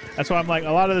 That's why I'm like,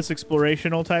 a lot of this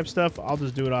explorational type stuff, I'll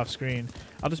just do it off screen.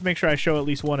 I'll just make sure I show at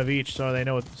least one of each so they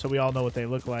know so we all know what they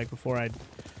look like before I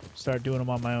start doing them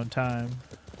on my own time.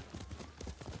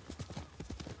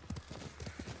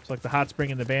 Like the hot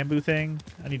spring and the bamboo thing.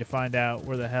 I need to find out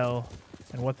where the hell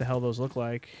and what the hell those look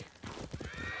like.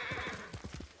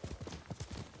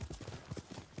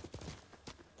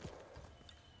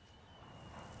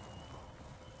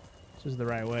 This is the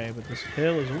right way, but this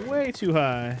hill is way too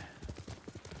high.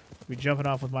 I'll be jumping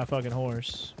off with my fucking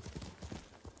horse.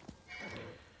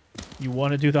 You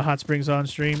want to do the hot springs on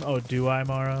stream? Oh, do I,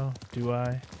 Morrow? Do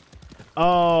I?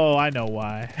 Oh, I know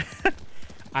why.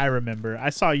 I remember. I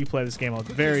saw you play this game a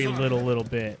very little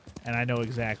bit, and I know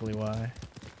exactly why.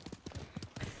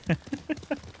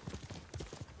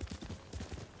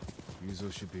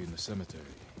 Ryuzo should be in the cemetery.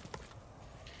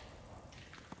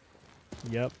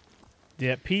 Yep.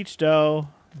 Yep, Peach dough.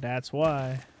 That's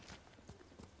why.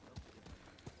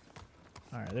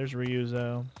 Alright, there's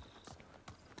Ryuzo.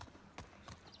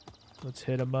 Let's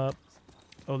hit him up.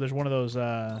 Oh, there's one of those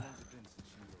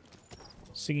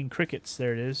singing crickets.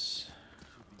 There it is.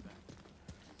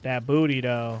 That booty,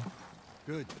 though.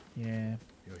 Good. Yeah.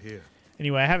 You're here.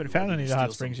 Anyway, I haven't found any of the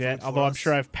hot springs some yet, food although for I'm us?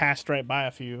 sure I've passed right by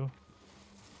a few.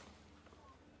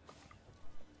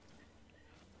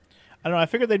 I don't know, I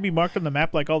figured they'd be marked on the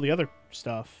map like all the other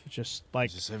stuff. It's just like,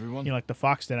 Is this everyone? you know, like the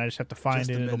Fox Den, I just have to find Just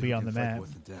it the and it'll men be who on the can fight map.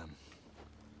 with the dam.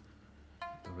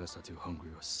 The rest are too hungry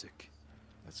or sick.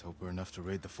 Let's hope we're enough to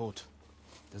raid the fort.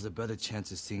 There's a better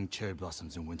chance of seeing cherry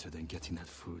blossoms in winter than getting that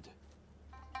food.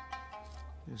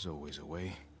 There's always a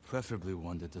way. Preferably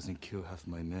one that doesn't kill half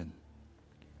my men.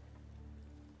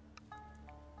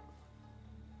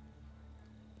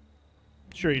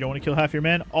 Sure, you don't want to kill half your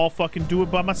men? I'll fucking do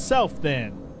it by myself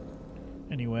then.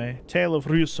 Anyway, Tale of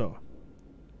Russo.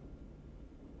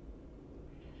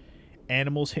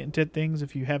 Animals hint at things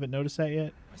if you haven't noticed that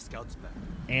yet. My scout's back.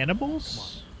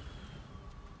 Animals?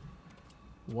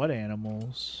 What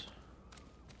animals?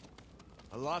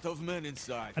 A lot of men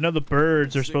inside. I know the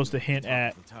birds are supposed to hint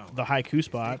at the haiku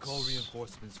If they call spots.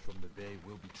 reinforcements from the bay,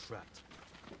 we'll be trapped.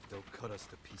 They'll cut us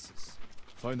to pieces.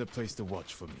 Find a place to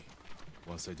watch for me.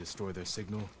 Once I destroy their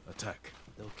signal, attack.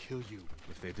 They'll kill you.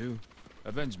 If they do,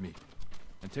 avenge me.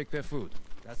 And take their food.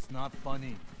 That's not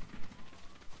funny.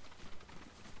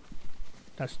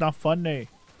 That's not funny.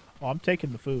 Oh, I'm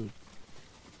taking the food.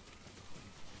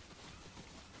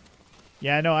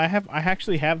 Yeah, I know. I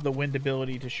actually have the wind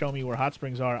ability to show me where hot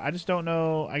springs are. I just don't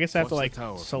know. I guess I have to Watch the like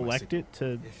tower for my select it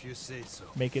to If you say so.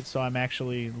 make it so I'm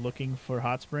actually looking for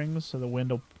hot springs, so the wind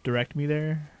will direct me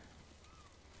there.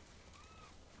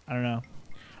 I don't know.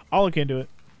 I'll look into it.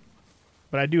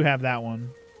 But I do have that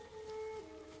one.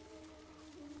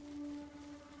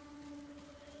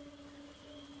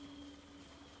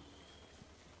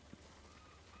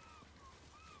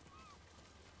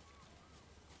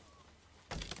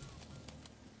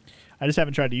 I just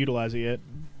haven't tried to utilize it yet.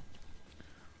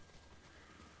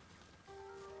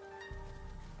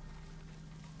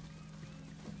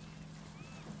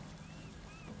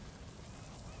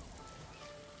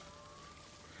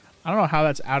 I don't know how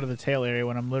that's out of the tail area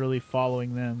when I'm literally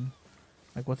following them.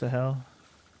 Like, what the hell?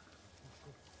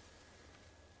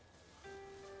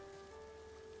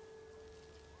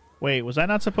 Wait, was I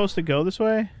not supposed to go this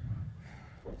way?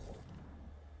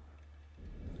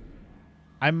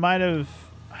 I might have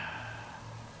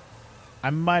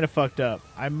fucked up.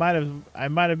 I might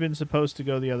have been supposed to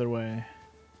go the other way.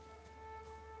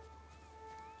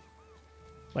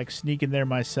 Like sneak in there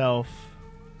myself.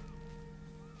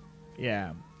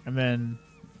 Yeah. And then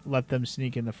let them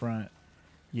sneak in the front.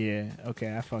 Yeah,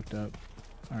 okay, I fucked up.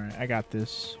 Alright, I got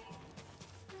this.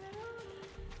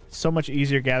 It's so much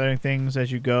easier gathering things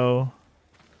as you go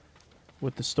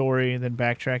with the story than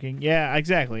backtracking. Yeah,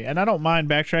 exactly. And I don't mind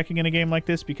backtracking in a game like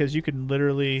this because you can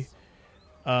literally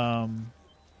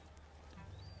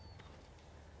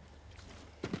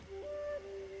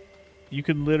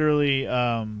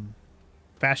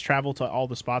fast travel to all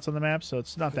the spots on the map, so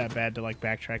it's not that bad to like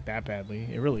backtrack that badly.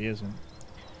 It really isn't.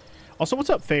 Also,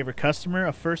 what's up, favorite customer?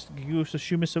 A first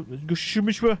Tsushima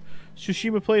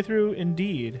playthrough,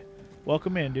 indeed.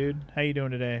 Welcome in, dude. How you doing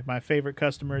today? My favorite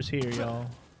customer is here, y'all.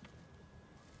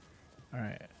 All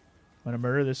right, I'm gonna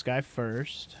murder this guy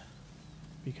first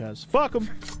because fuck him.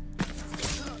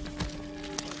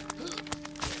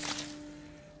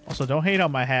 Also, don't hate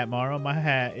on my hat, Mara. My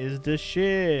hat is the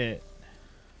shit.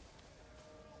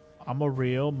 I'm a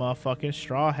real motherfucking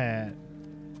straw hat.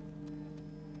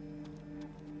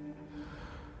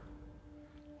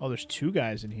 Oh, there's two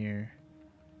guys in here.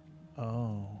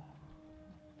 Oh.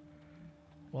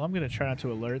 Well, I'm going to try not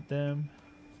to alert them.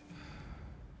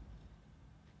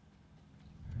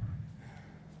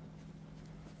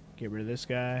 Get rid of this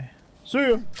guy. See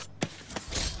ya!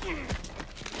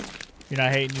 You're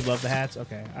not hating, you love the hats?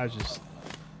 Okay, I was just...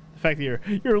 The fact that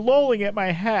you're lolling at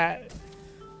my hat.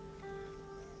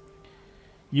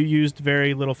 You used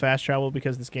very little fast travel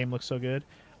because this game looks so good.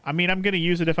 I mean, I'm going to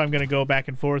use it if I'm going to go back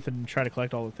and forth and try to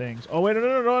collect all the things. Oh, wait,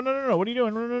 no. What are you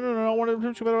doing? No. I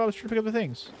want to pick up the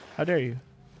things. How dare you?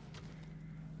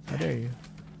 How dare you?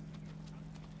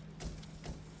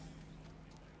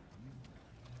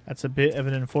 That's a bit of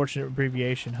an unfortunate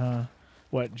abbreviation, huh?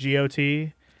 What,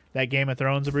 GOT? That Game of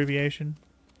Thrones abbreviation?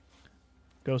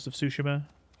 Ghost of Tsushima?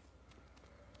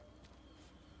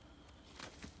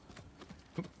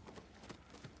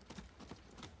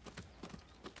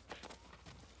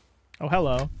 Oh,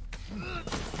 hello.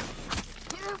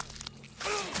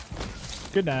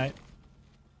 Good night.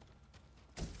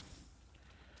 I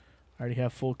already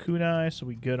have full kunai, so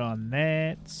we good on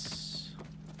that.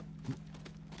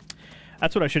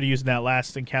 That's what I should have used in that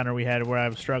last encounter we had where I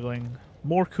was struggling.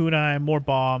 More kunai, more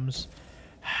bombs.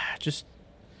 Just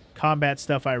combat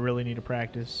stuff I really need to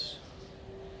practice.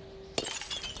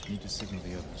 Need to signal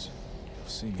the others. They'll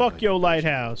see me Fuck like yo, a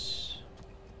lighthouse.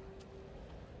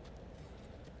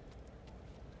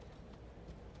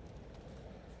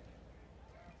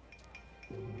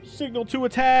 Signal to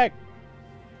attack.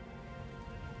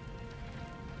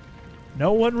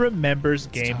 No one remembers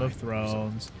Game of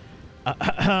Thrones.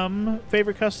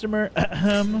 Favorite customer?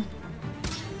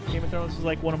 Game of Thrones is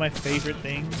like one of my favorite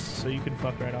things, so you can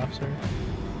fuck right off, sir.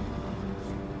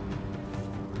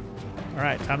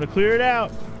 Alright, time to clear it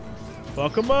out.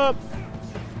 Fuck them up.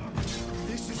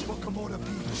 This is what Komoda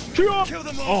be. Kill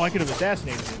them all. Oh, I could have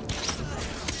assassinated him.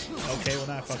 Okay, well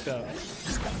now I fucked up.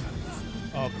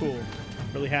 Oh, cool.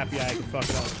 Really happy I could fuck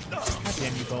it up. God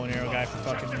damn you, bow and arrow guy, for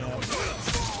fucking me up.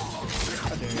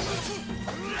 How dare you.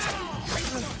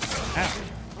 Ow.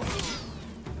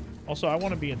 Also, I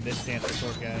want to be in this stance of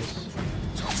sword, guys.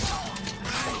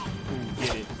 Ooh,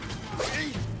 get it.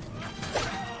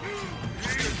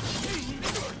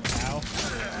 Ow.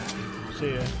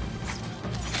 See ya.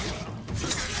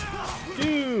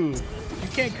 Dude! You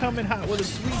can't come in hot with a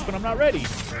sweep when I'm not ready.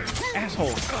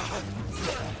 Asshole.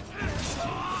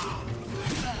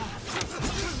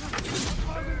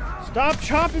 Stop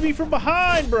chopping me from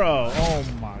behind, bro! Oh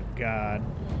my god.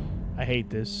 I hate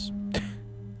this.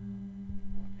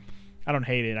 I don't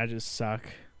hate it, I just suck.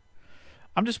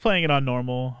 I'm just playing it on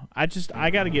normal. I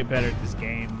gotta get better at this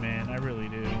game, man. I really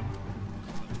do.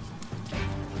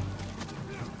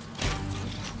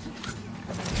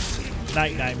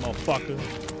 Night night, motherfucker.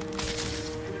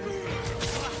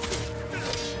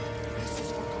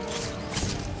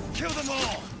 Kill them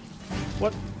all.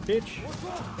 What, bitch?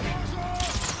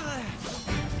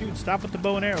 Dude, stop with the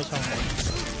bow and arrows, homie.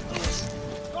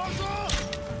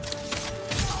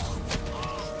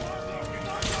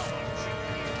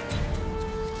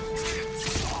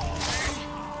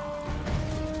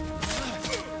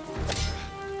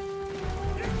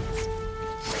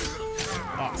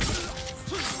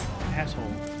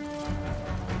 Asshole.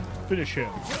 Finish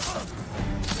him.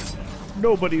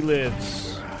 Nobody lives.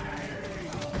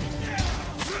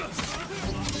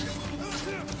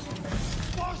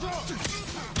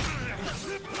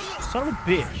 Son of a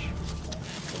bitch.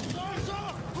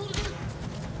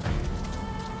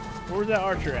 Where's that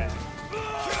archer at?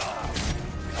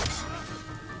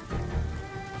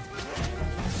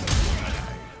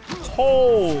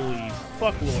 Holy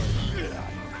fuck, Lord.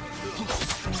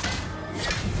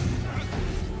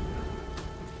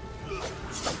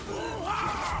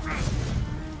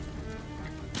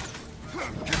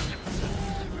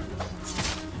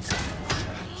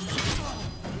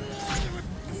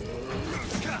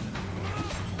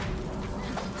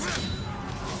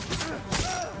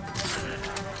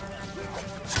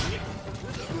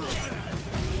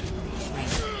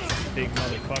 Big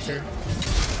motherfucker.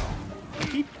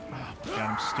 Keep. Oh, God,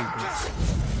 I'm stupid.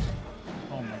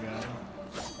 Oh my god.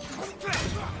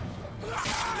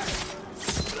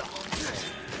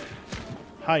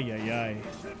 Hi, yi, yi.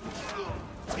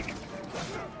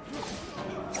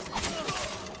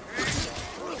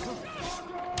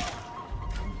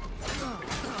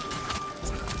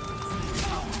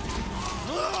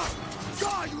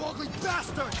 God, you ugly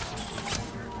bastard!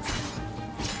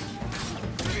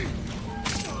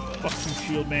 Fuck you,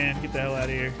 shield man. Get the hell out of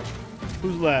here.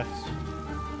 Who's left?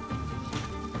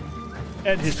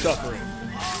 End his suffering.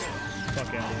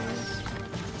 Fuck out of here.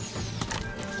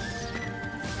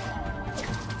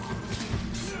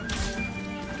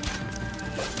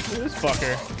 Look at this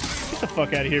fucker. Get the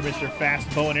fuck out of here, Mr.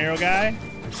 Fast Bow and Arrow guy.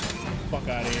 Fuck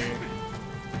out of here.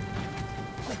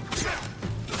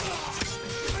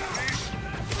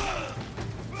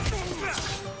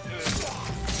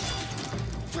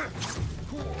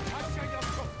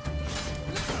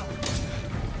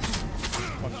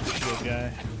 Fuck the shield guy.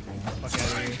 Fuck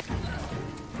out of here.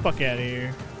 Fuck out of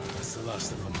here. That's the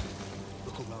last of them.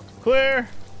 Look around. Clear.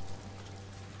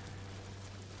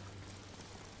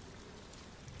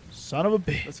 Son of a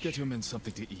bitch. Let's get your men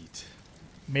something to eat.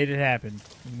 Made it happen.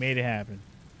 We made it happen.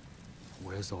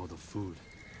 Where's all the food?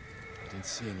 I didn't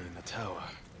see any in the tower.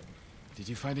 Did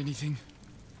you find anything?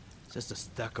 Just a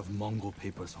stack of Mongol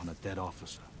papers on a dead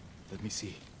officer. Let me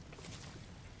see.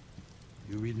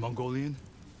 You read Mongolian?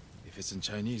 If it's in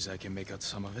Chinese, I can make out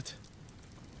some of it.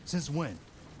 Since when?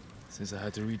 Since I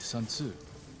had to read Sun Tzu.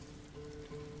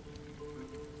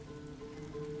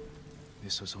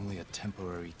 This was only a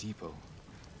temporary depot.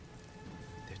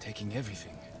 They're taking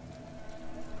everything.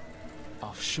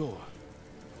 Offshore.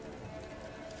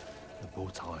 The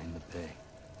boats are in the bay.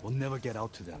 We'll never get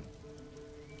out to them.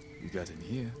 You got in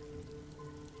here.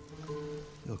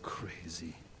 You're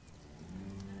crazy.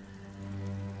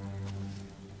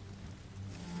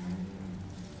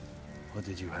 What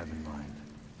did you have in mind?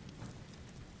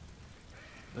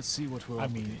 Let's see what we're I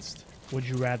up mean, against. would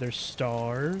you rather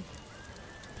starve,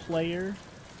 player?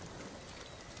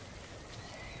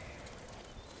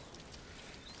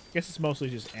 Guess it's mostly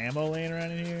just ammo laying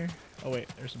around in here. Oh wait,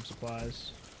 there's some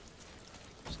supplies.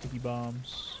 Sticky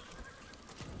bombs.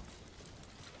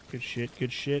 Good shit,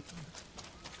 good shit.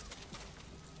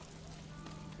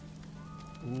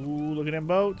 Ooh, look at them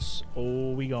boats.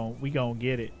 Oh, we gon'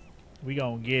 get it. We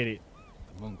gon' get it.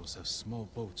 The Mongols have small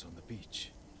boats on the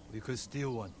beach. We could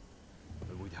steal one,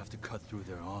 but we'd have to cut through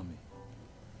their army.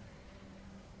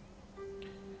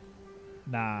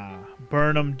 Nah,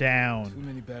 burn them Too down.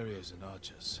 many barriers and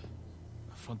archers.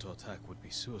 A frontal attack would be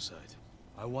suicide.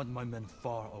 I want my men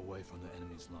far away from the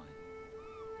enemy's line.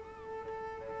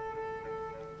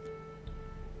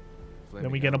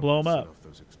 Then we gonna blow 'em Set up. off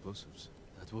those explosives.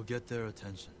 That will get their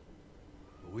attention.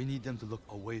 But we need them to look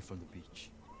away from the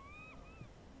beach.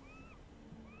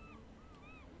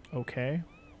 Okay.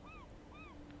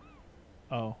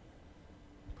 Oh.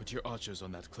 Put your archers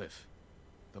on that cliff.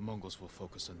 The Mongols will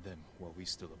focus on them while we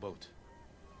steal a boat.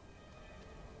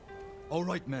 All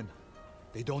right, men.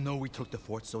 They don't know we took the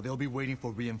fort, so they'll be waiting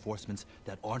for reinforcements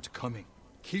that aren't coming.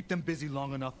 Keep them busy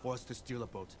long enough for us to steal a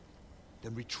boat.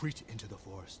 Then retreat into the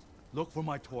forest. Look for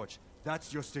my torch.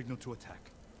 That's your signal to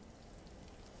attack.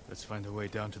 Let's find a way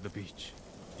down to the beach.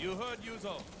 You heard,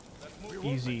 Yuzo. Let's move.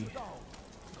 Easy.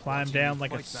 Climb down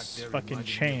like a fucking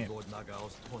champ. Lord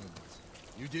Nagao's tournament.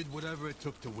 You did whatever it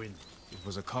took to win. It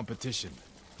was a competition.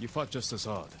 You fought just as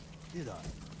hard. Did I?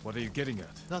 What are you getting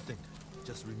at? Nothing.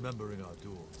 Just remembering our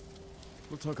duel.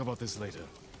 We'll talk about this later.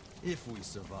 If we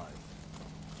survive.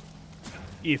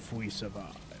 If we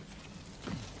survive.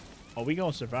 Oh, we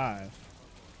gonna survive.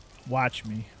 Watch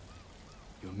me.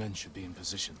 Your men should be in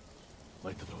position.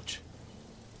 Light the torch.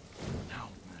 Now,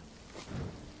 man.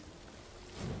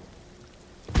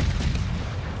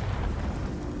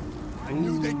 I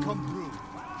knew they'd come through.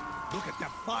 Look at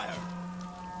that fire.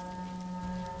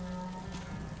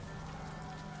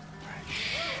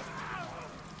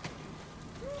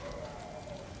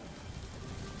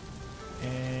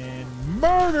 And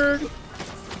murdered.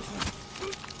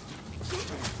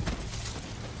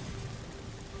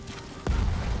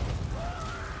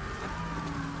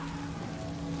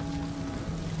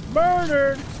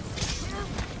 Murdered.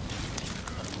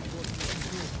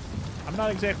 I'm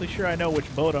not exactly sure I know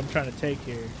which boat I'm trying to take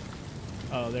here.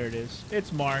 Oh, there it is.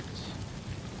 It's marked.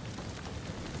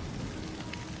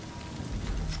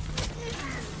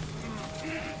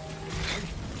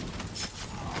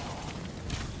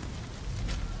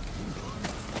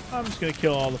 I'm just gonna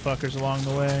kill all the fuckers along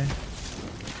the way.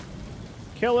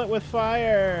 Kill it with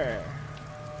fire!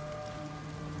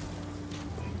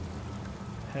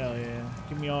 Hell yeah.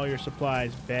 Give me all your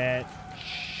supplies, batch.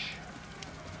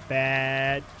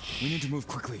 Batch. We need to move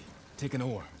quickly. Take an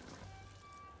oar.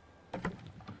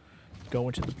 Go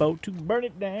into the boat to burn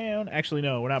it down. Actually,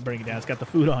 no, we're not burning it down. It's got the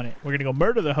food on it. We're gonna go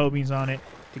murder the homies on it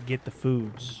to get the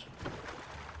foods.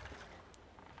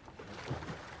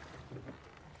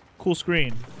 Cool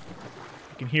screen.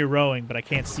 I can hear rowing, but I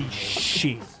can't see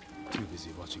shit. Too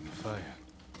busy watching the fire.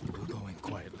 We'll go in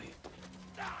quietly.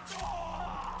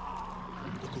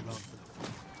 Look around for the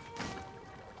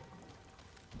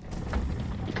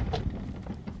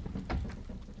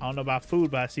I don't know about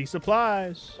food, but I see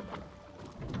supplies.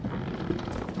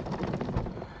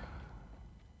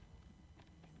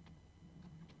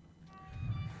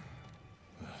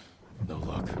 No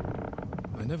luck.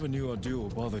 I never knew our duel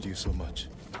bothered you so much.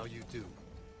 Now you do.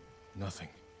 Nothing.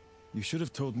 You should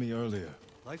have told me earlier.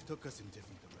 Life took us in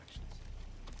different directions.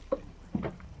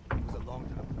 Anyway, it was a long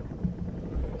time ago.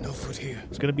 No food here.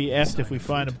 It's gonna be effed if we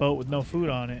find a boat with no food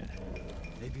on it.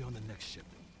 Maybe on the next ship.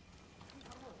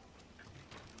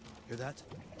 Hear that?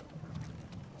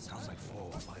 Sounds like 4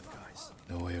 or 5 guys.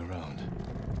 No way around.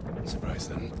 Surprise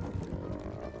them.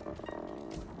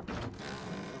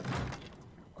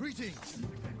 Greetings!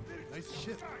 Nice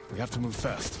ship. We have to move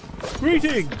fast.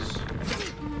 Greetings!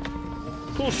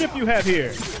 Cool ship you have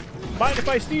here. Mind if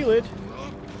I steal it?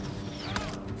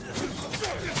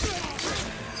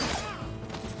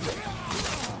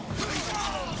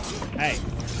 Hey.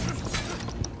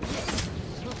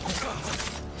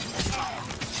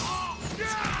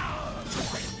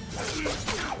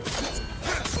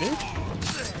 Bitch?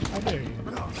 How dare you?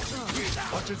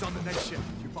 Watchers on the next ship.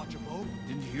 You brought your bow?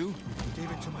 Didn't you?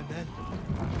 Gave it to my men.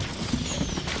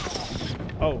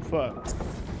 Oh, fuck.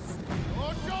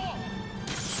 Hard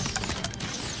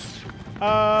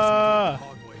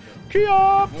way though. Key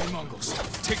up! More Mongols.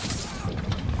 Take them.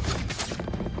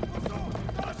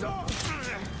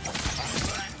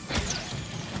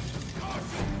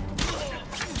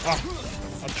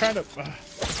 I'm trying to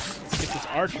get this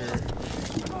archer.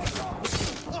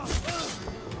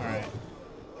 Alright.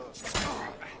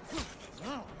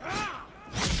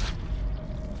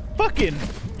 Fucking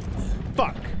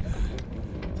fuck.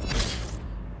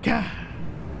 God,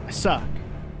 I suck.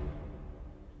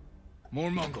 More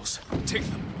Mongols. Take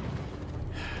them.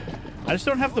 I just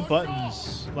don't have the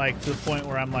buttons like to the point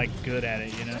where I'm like good at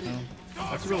it, you know?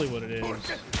 That's really what it is.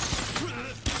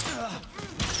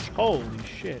 Holy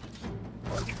shit.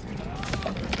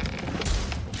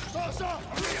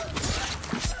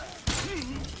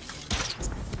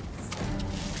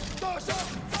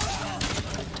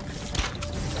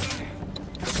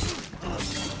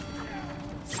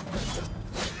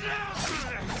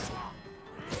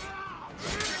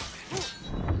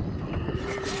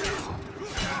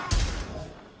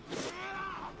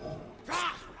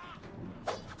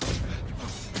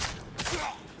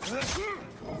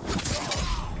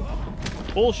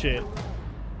 Bullshit.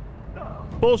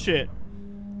 Bullshit.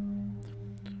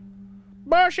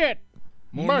 Bullshit.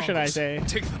 Bullshit, I say.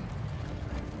 Take them.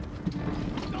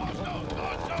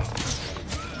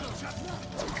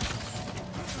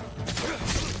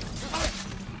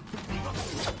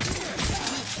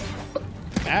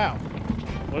 Ow.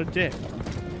 What a dick.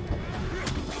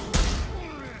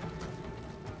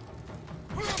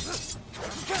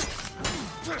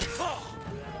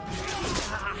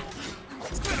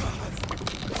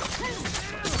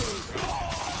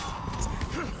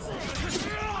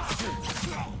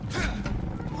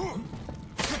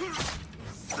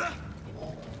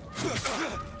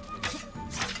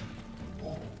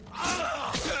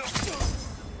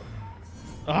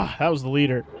 Ah, that was the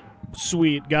leader.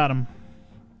 Sweet, got him.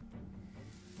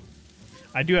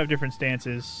 I do have different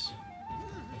stances.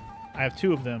 I have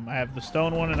two of them. I have the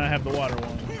stone one and I have the water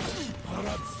one.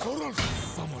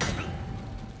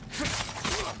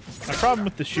 My problem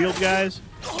with the shield guys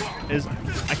is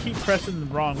I keep pressing the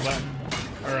wrong button.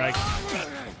 Or I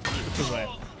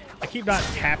keep not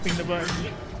tapping the button.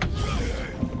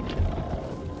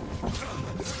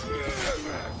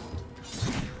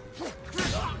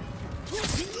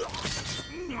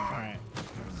 Alright.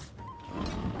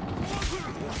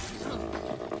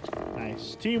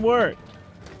 Nice. Teamwork!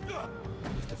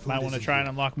 Might want to try and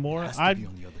unlock more.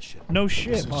 No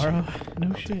shit, Maro.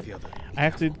 No shit. I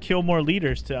have to kill more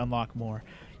leaders to unlock more.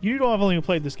 You know I've only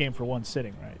played this game for one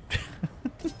sitting, right?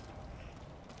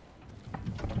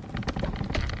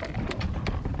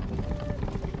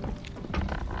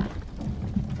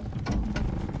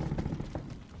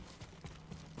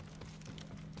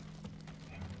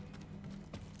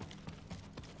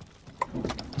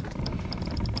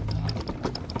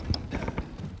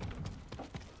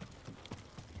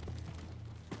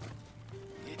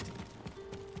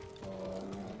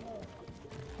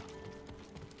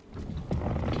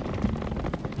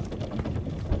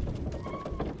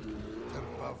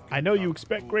 I know you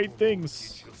expect great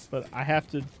things, but I have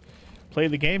to play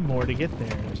the game more to get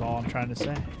there, is all I'm trying to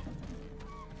say.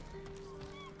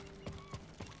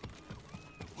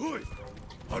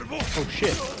 Oh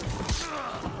shit.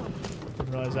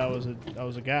 Didn't realize that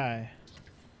was a guy.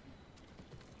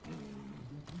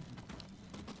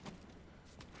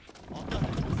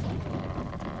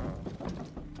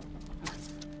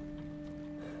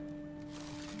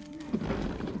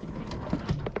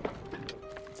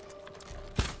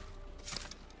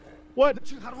 What?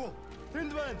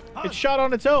 It shot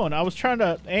on its own. I was trying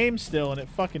to aim still and it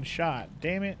fucking shot.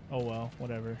 Damn it. Oh well,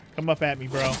 whatever. Come up at me,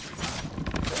 bro.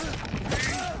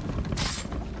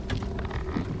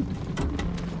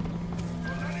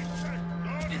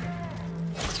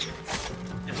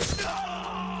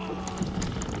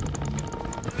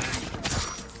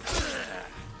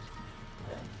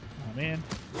 Oh man.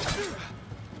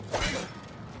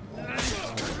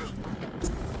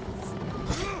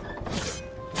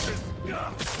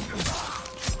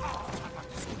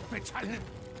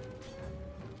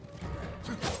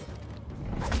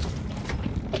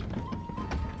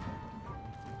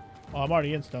 Oh, I'm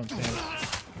already in stone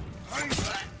stance.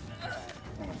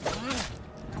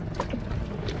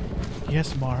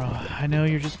 Yes, Maro. I know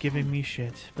you're just giving me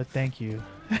shit, but thank you.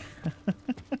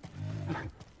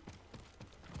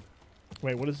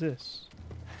 Wait, what is this?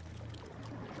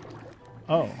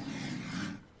 Oh.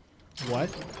 What?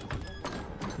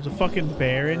 There's a fucking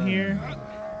bear in here?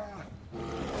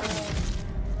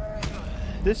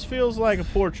 This feels like a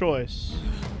poor choice.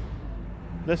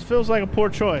 This feels like a poor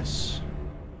choice.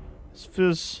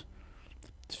 This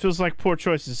feels like poor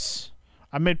choices.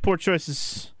 I made poor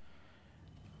choices.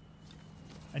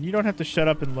 And you don't have to shut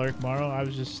up and lurk, Maro. I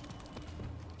was just...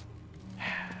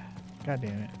 God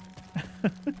damn it.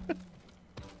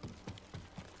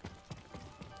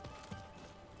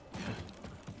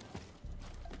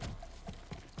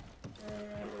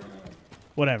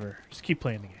 Whatever. Just keep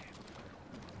playing the game.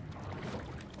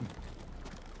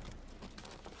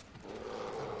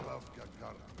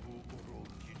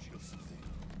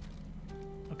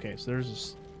 Okay, so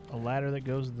there's a ladder that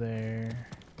goes there.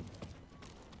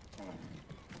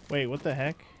 Wait, what the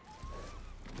heck?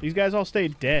 These guys all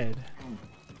stayed dead.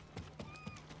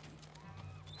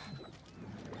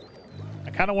 I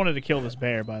kind of wanted to kill this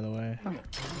bear, by the way.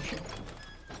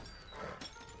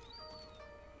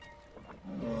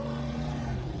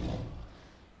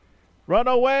 Run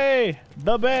away!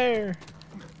 The bear!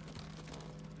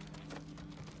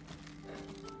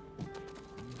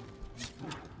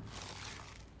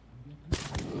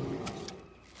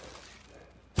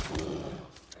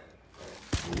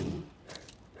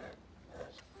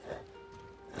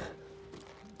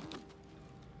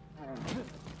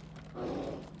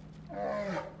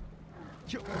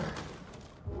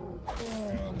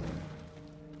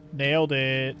 Nailed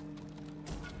it.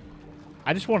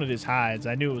 I just wanted his hides.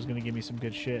 I knew it was going to give me some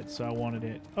good shit, so I wanted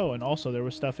it. Oh, and also there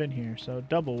was stuff in here, so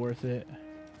double worth it.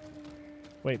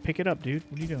 Wait, pick it up, dude.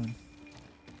 What are you doing?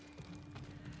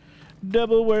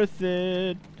 Double worth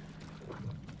it.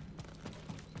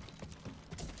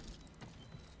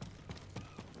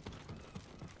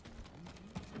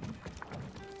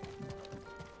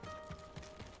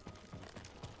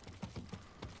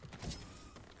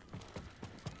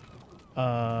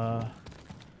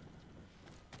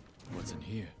 What's in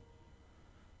here?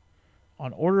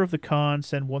 On order of the Khan,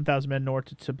 send 1,000 men north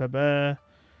to Tsubaba.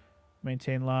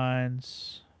 Maintain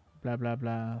lines. Blah, blah,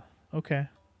 blah. Okay.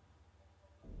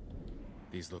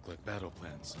 These look like battle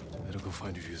plans. Better go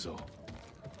find Ryuzo.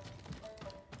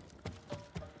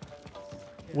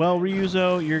 Well,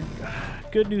 Ryuzo, you're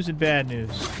good news and bad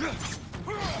news.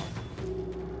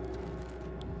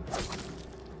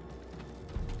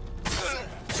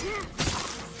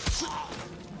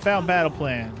 Found battle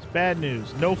plans. Bad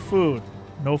news. No food.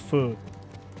 No food.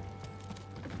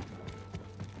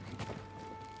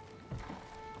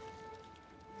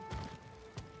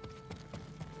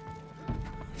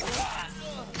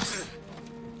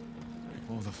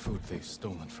 All the food they've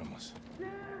stolen from us.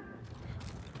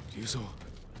 Ryuzo.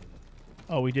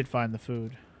 Oh, we did find the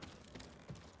food.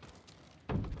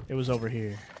 It was over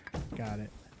here. Got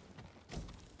it.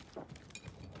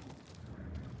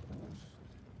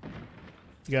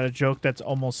 You got a joke that's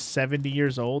almost 70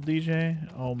 years old, DJ?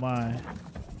 Oh my.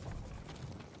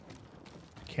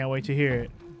 Can't wait to hear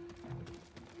it.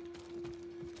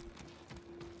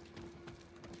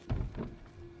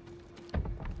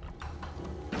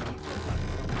 I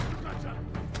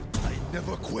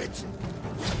never quit.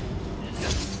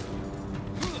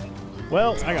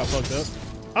 Well, I got fucked up.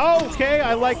 Oh, okay,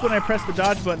 I like when I press the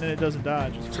dodge button and it doesn't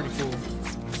dodge. It's pretty cool.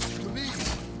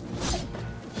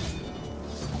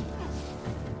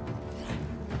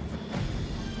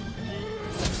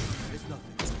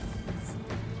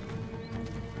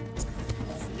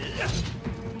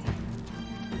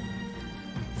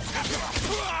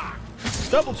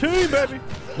 Double team, baby.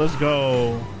 Let's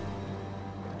go.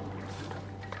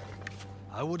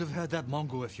 I would have had that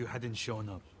Mongol if you hadn't shown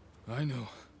up. I know.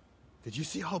 Did you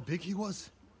see how big he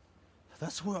was?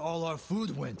 That's where all our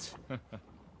food went.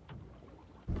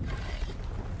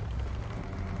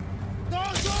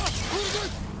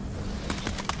 Bastards!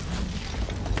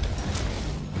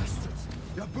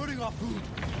 They're burning our food.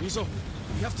 Ryuzo,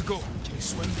 we have to go. Can you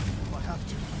swim? I have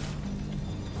to.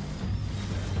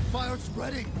 Fire's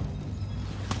spreading.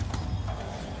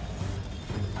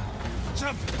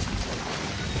 Jump!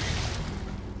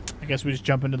 I guess we just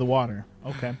jump into the water.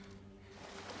 Okay.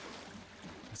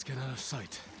 Let's get out of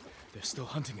sight. They're still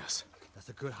hunting us. That's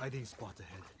a good hiding spot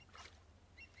ahead.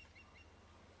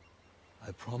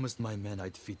 I promised my men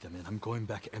I'd feed them, and I'm going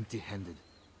back empty-handed.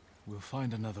 We'll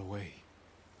find another way.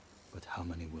 But how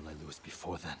many will I lose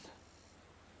before then?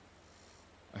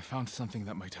 I found something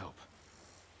that might help.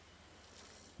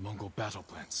 Mongol battle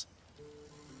plans.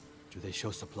 Do they show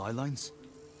supply lines?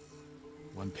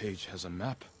 One page has a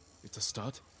map. It's a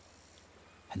start.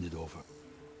 Hand it over.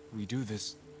 We do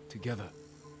this together.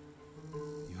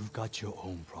 You've got your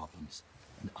own problems,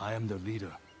 and I am the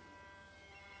leader.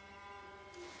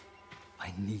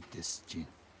 I need this, Jin.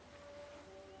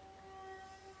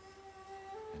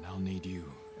 And I'll need you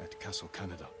at Castle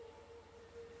Canada.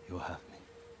 You'll have me.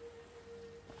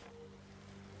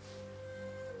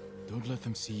 Don't let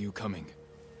them see you coming.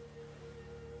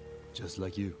 Just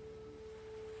like you.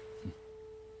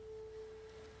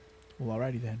 Well,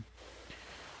 alrighty then.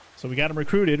 So we got him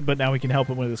recruited, but now we can help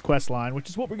him with his quest line, which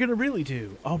is what we're going to really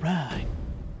do. Alright.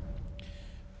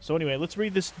 So anyway, let's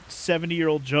read this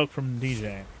 70-year-old joke from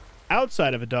DJ.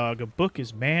 Outside of a dog, a book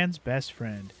is man's best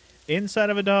friend. Inside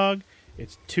of a dog,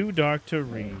 it's too dark to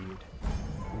read.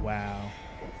 Wow.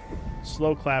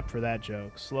 Slow clap for that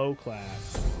joke. Slow clap.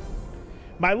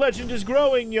 My legend is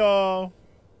growing, y'all.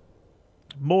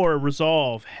 More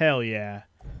resolve. Hell yeah.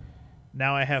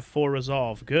 Now I have 4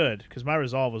 resolve. Good, because my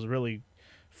resolve was really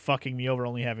fucking me over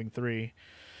only having 3.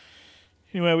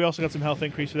 Anyway, we also got some health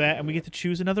increase for that, and we get to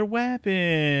choose another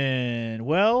weapon.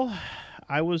 Well,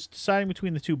 I was deciding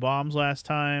between the 2 bombs last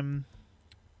time.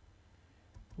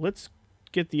 Let's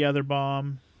get the other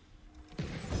bomb,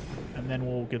 and then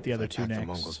we'll get the other 2 next. If I pack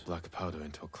the Mongols' black powder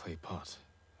into a clay pot,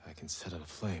 I can set it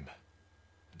aflame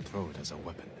and throw it as a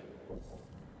weapon.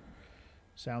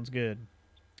 Sounds good.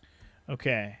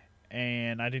 Okay,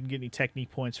 and I didn't get any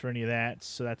technique points for any of that,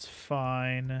 so that's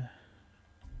fine.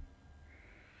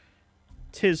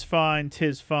 'Tis fine,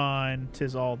 'tis fine,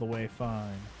 'tis all the way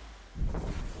fine.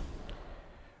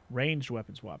 Ranged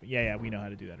weapon swapping. Yeah, we know how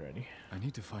to do that already. I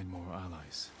need to find more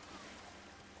allies.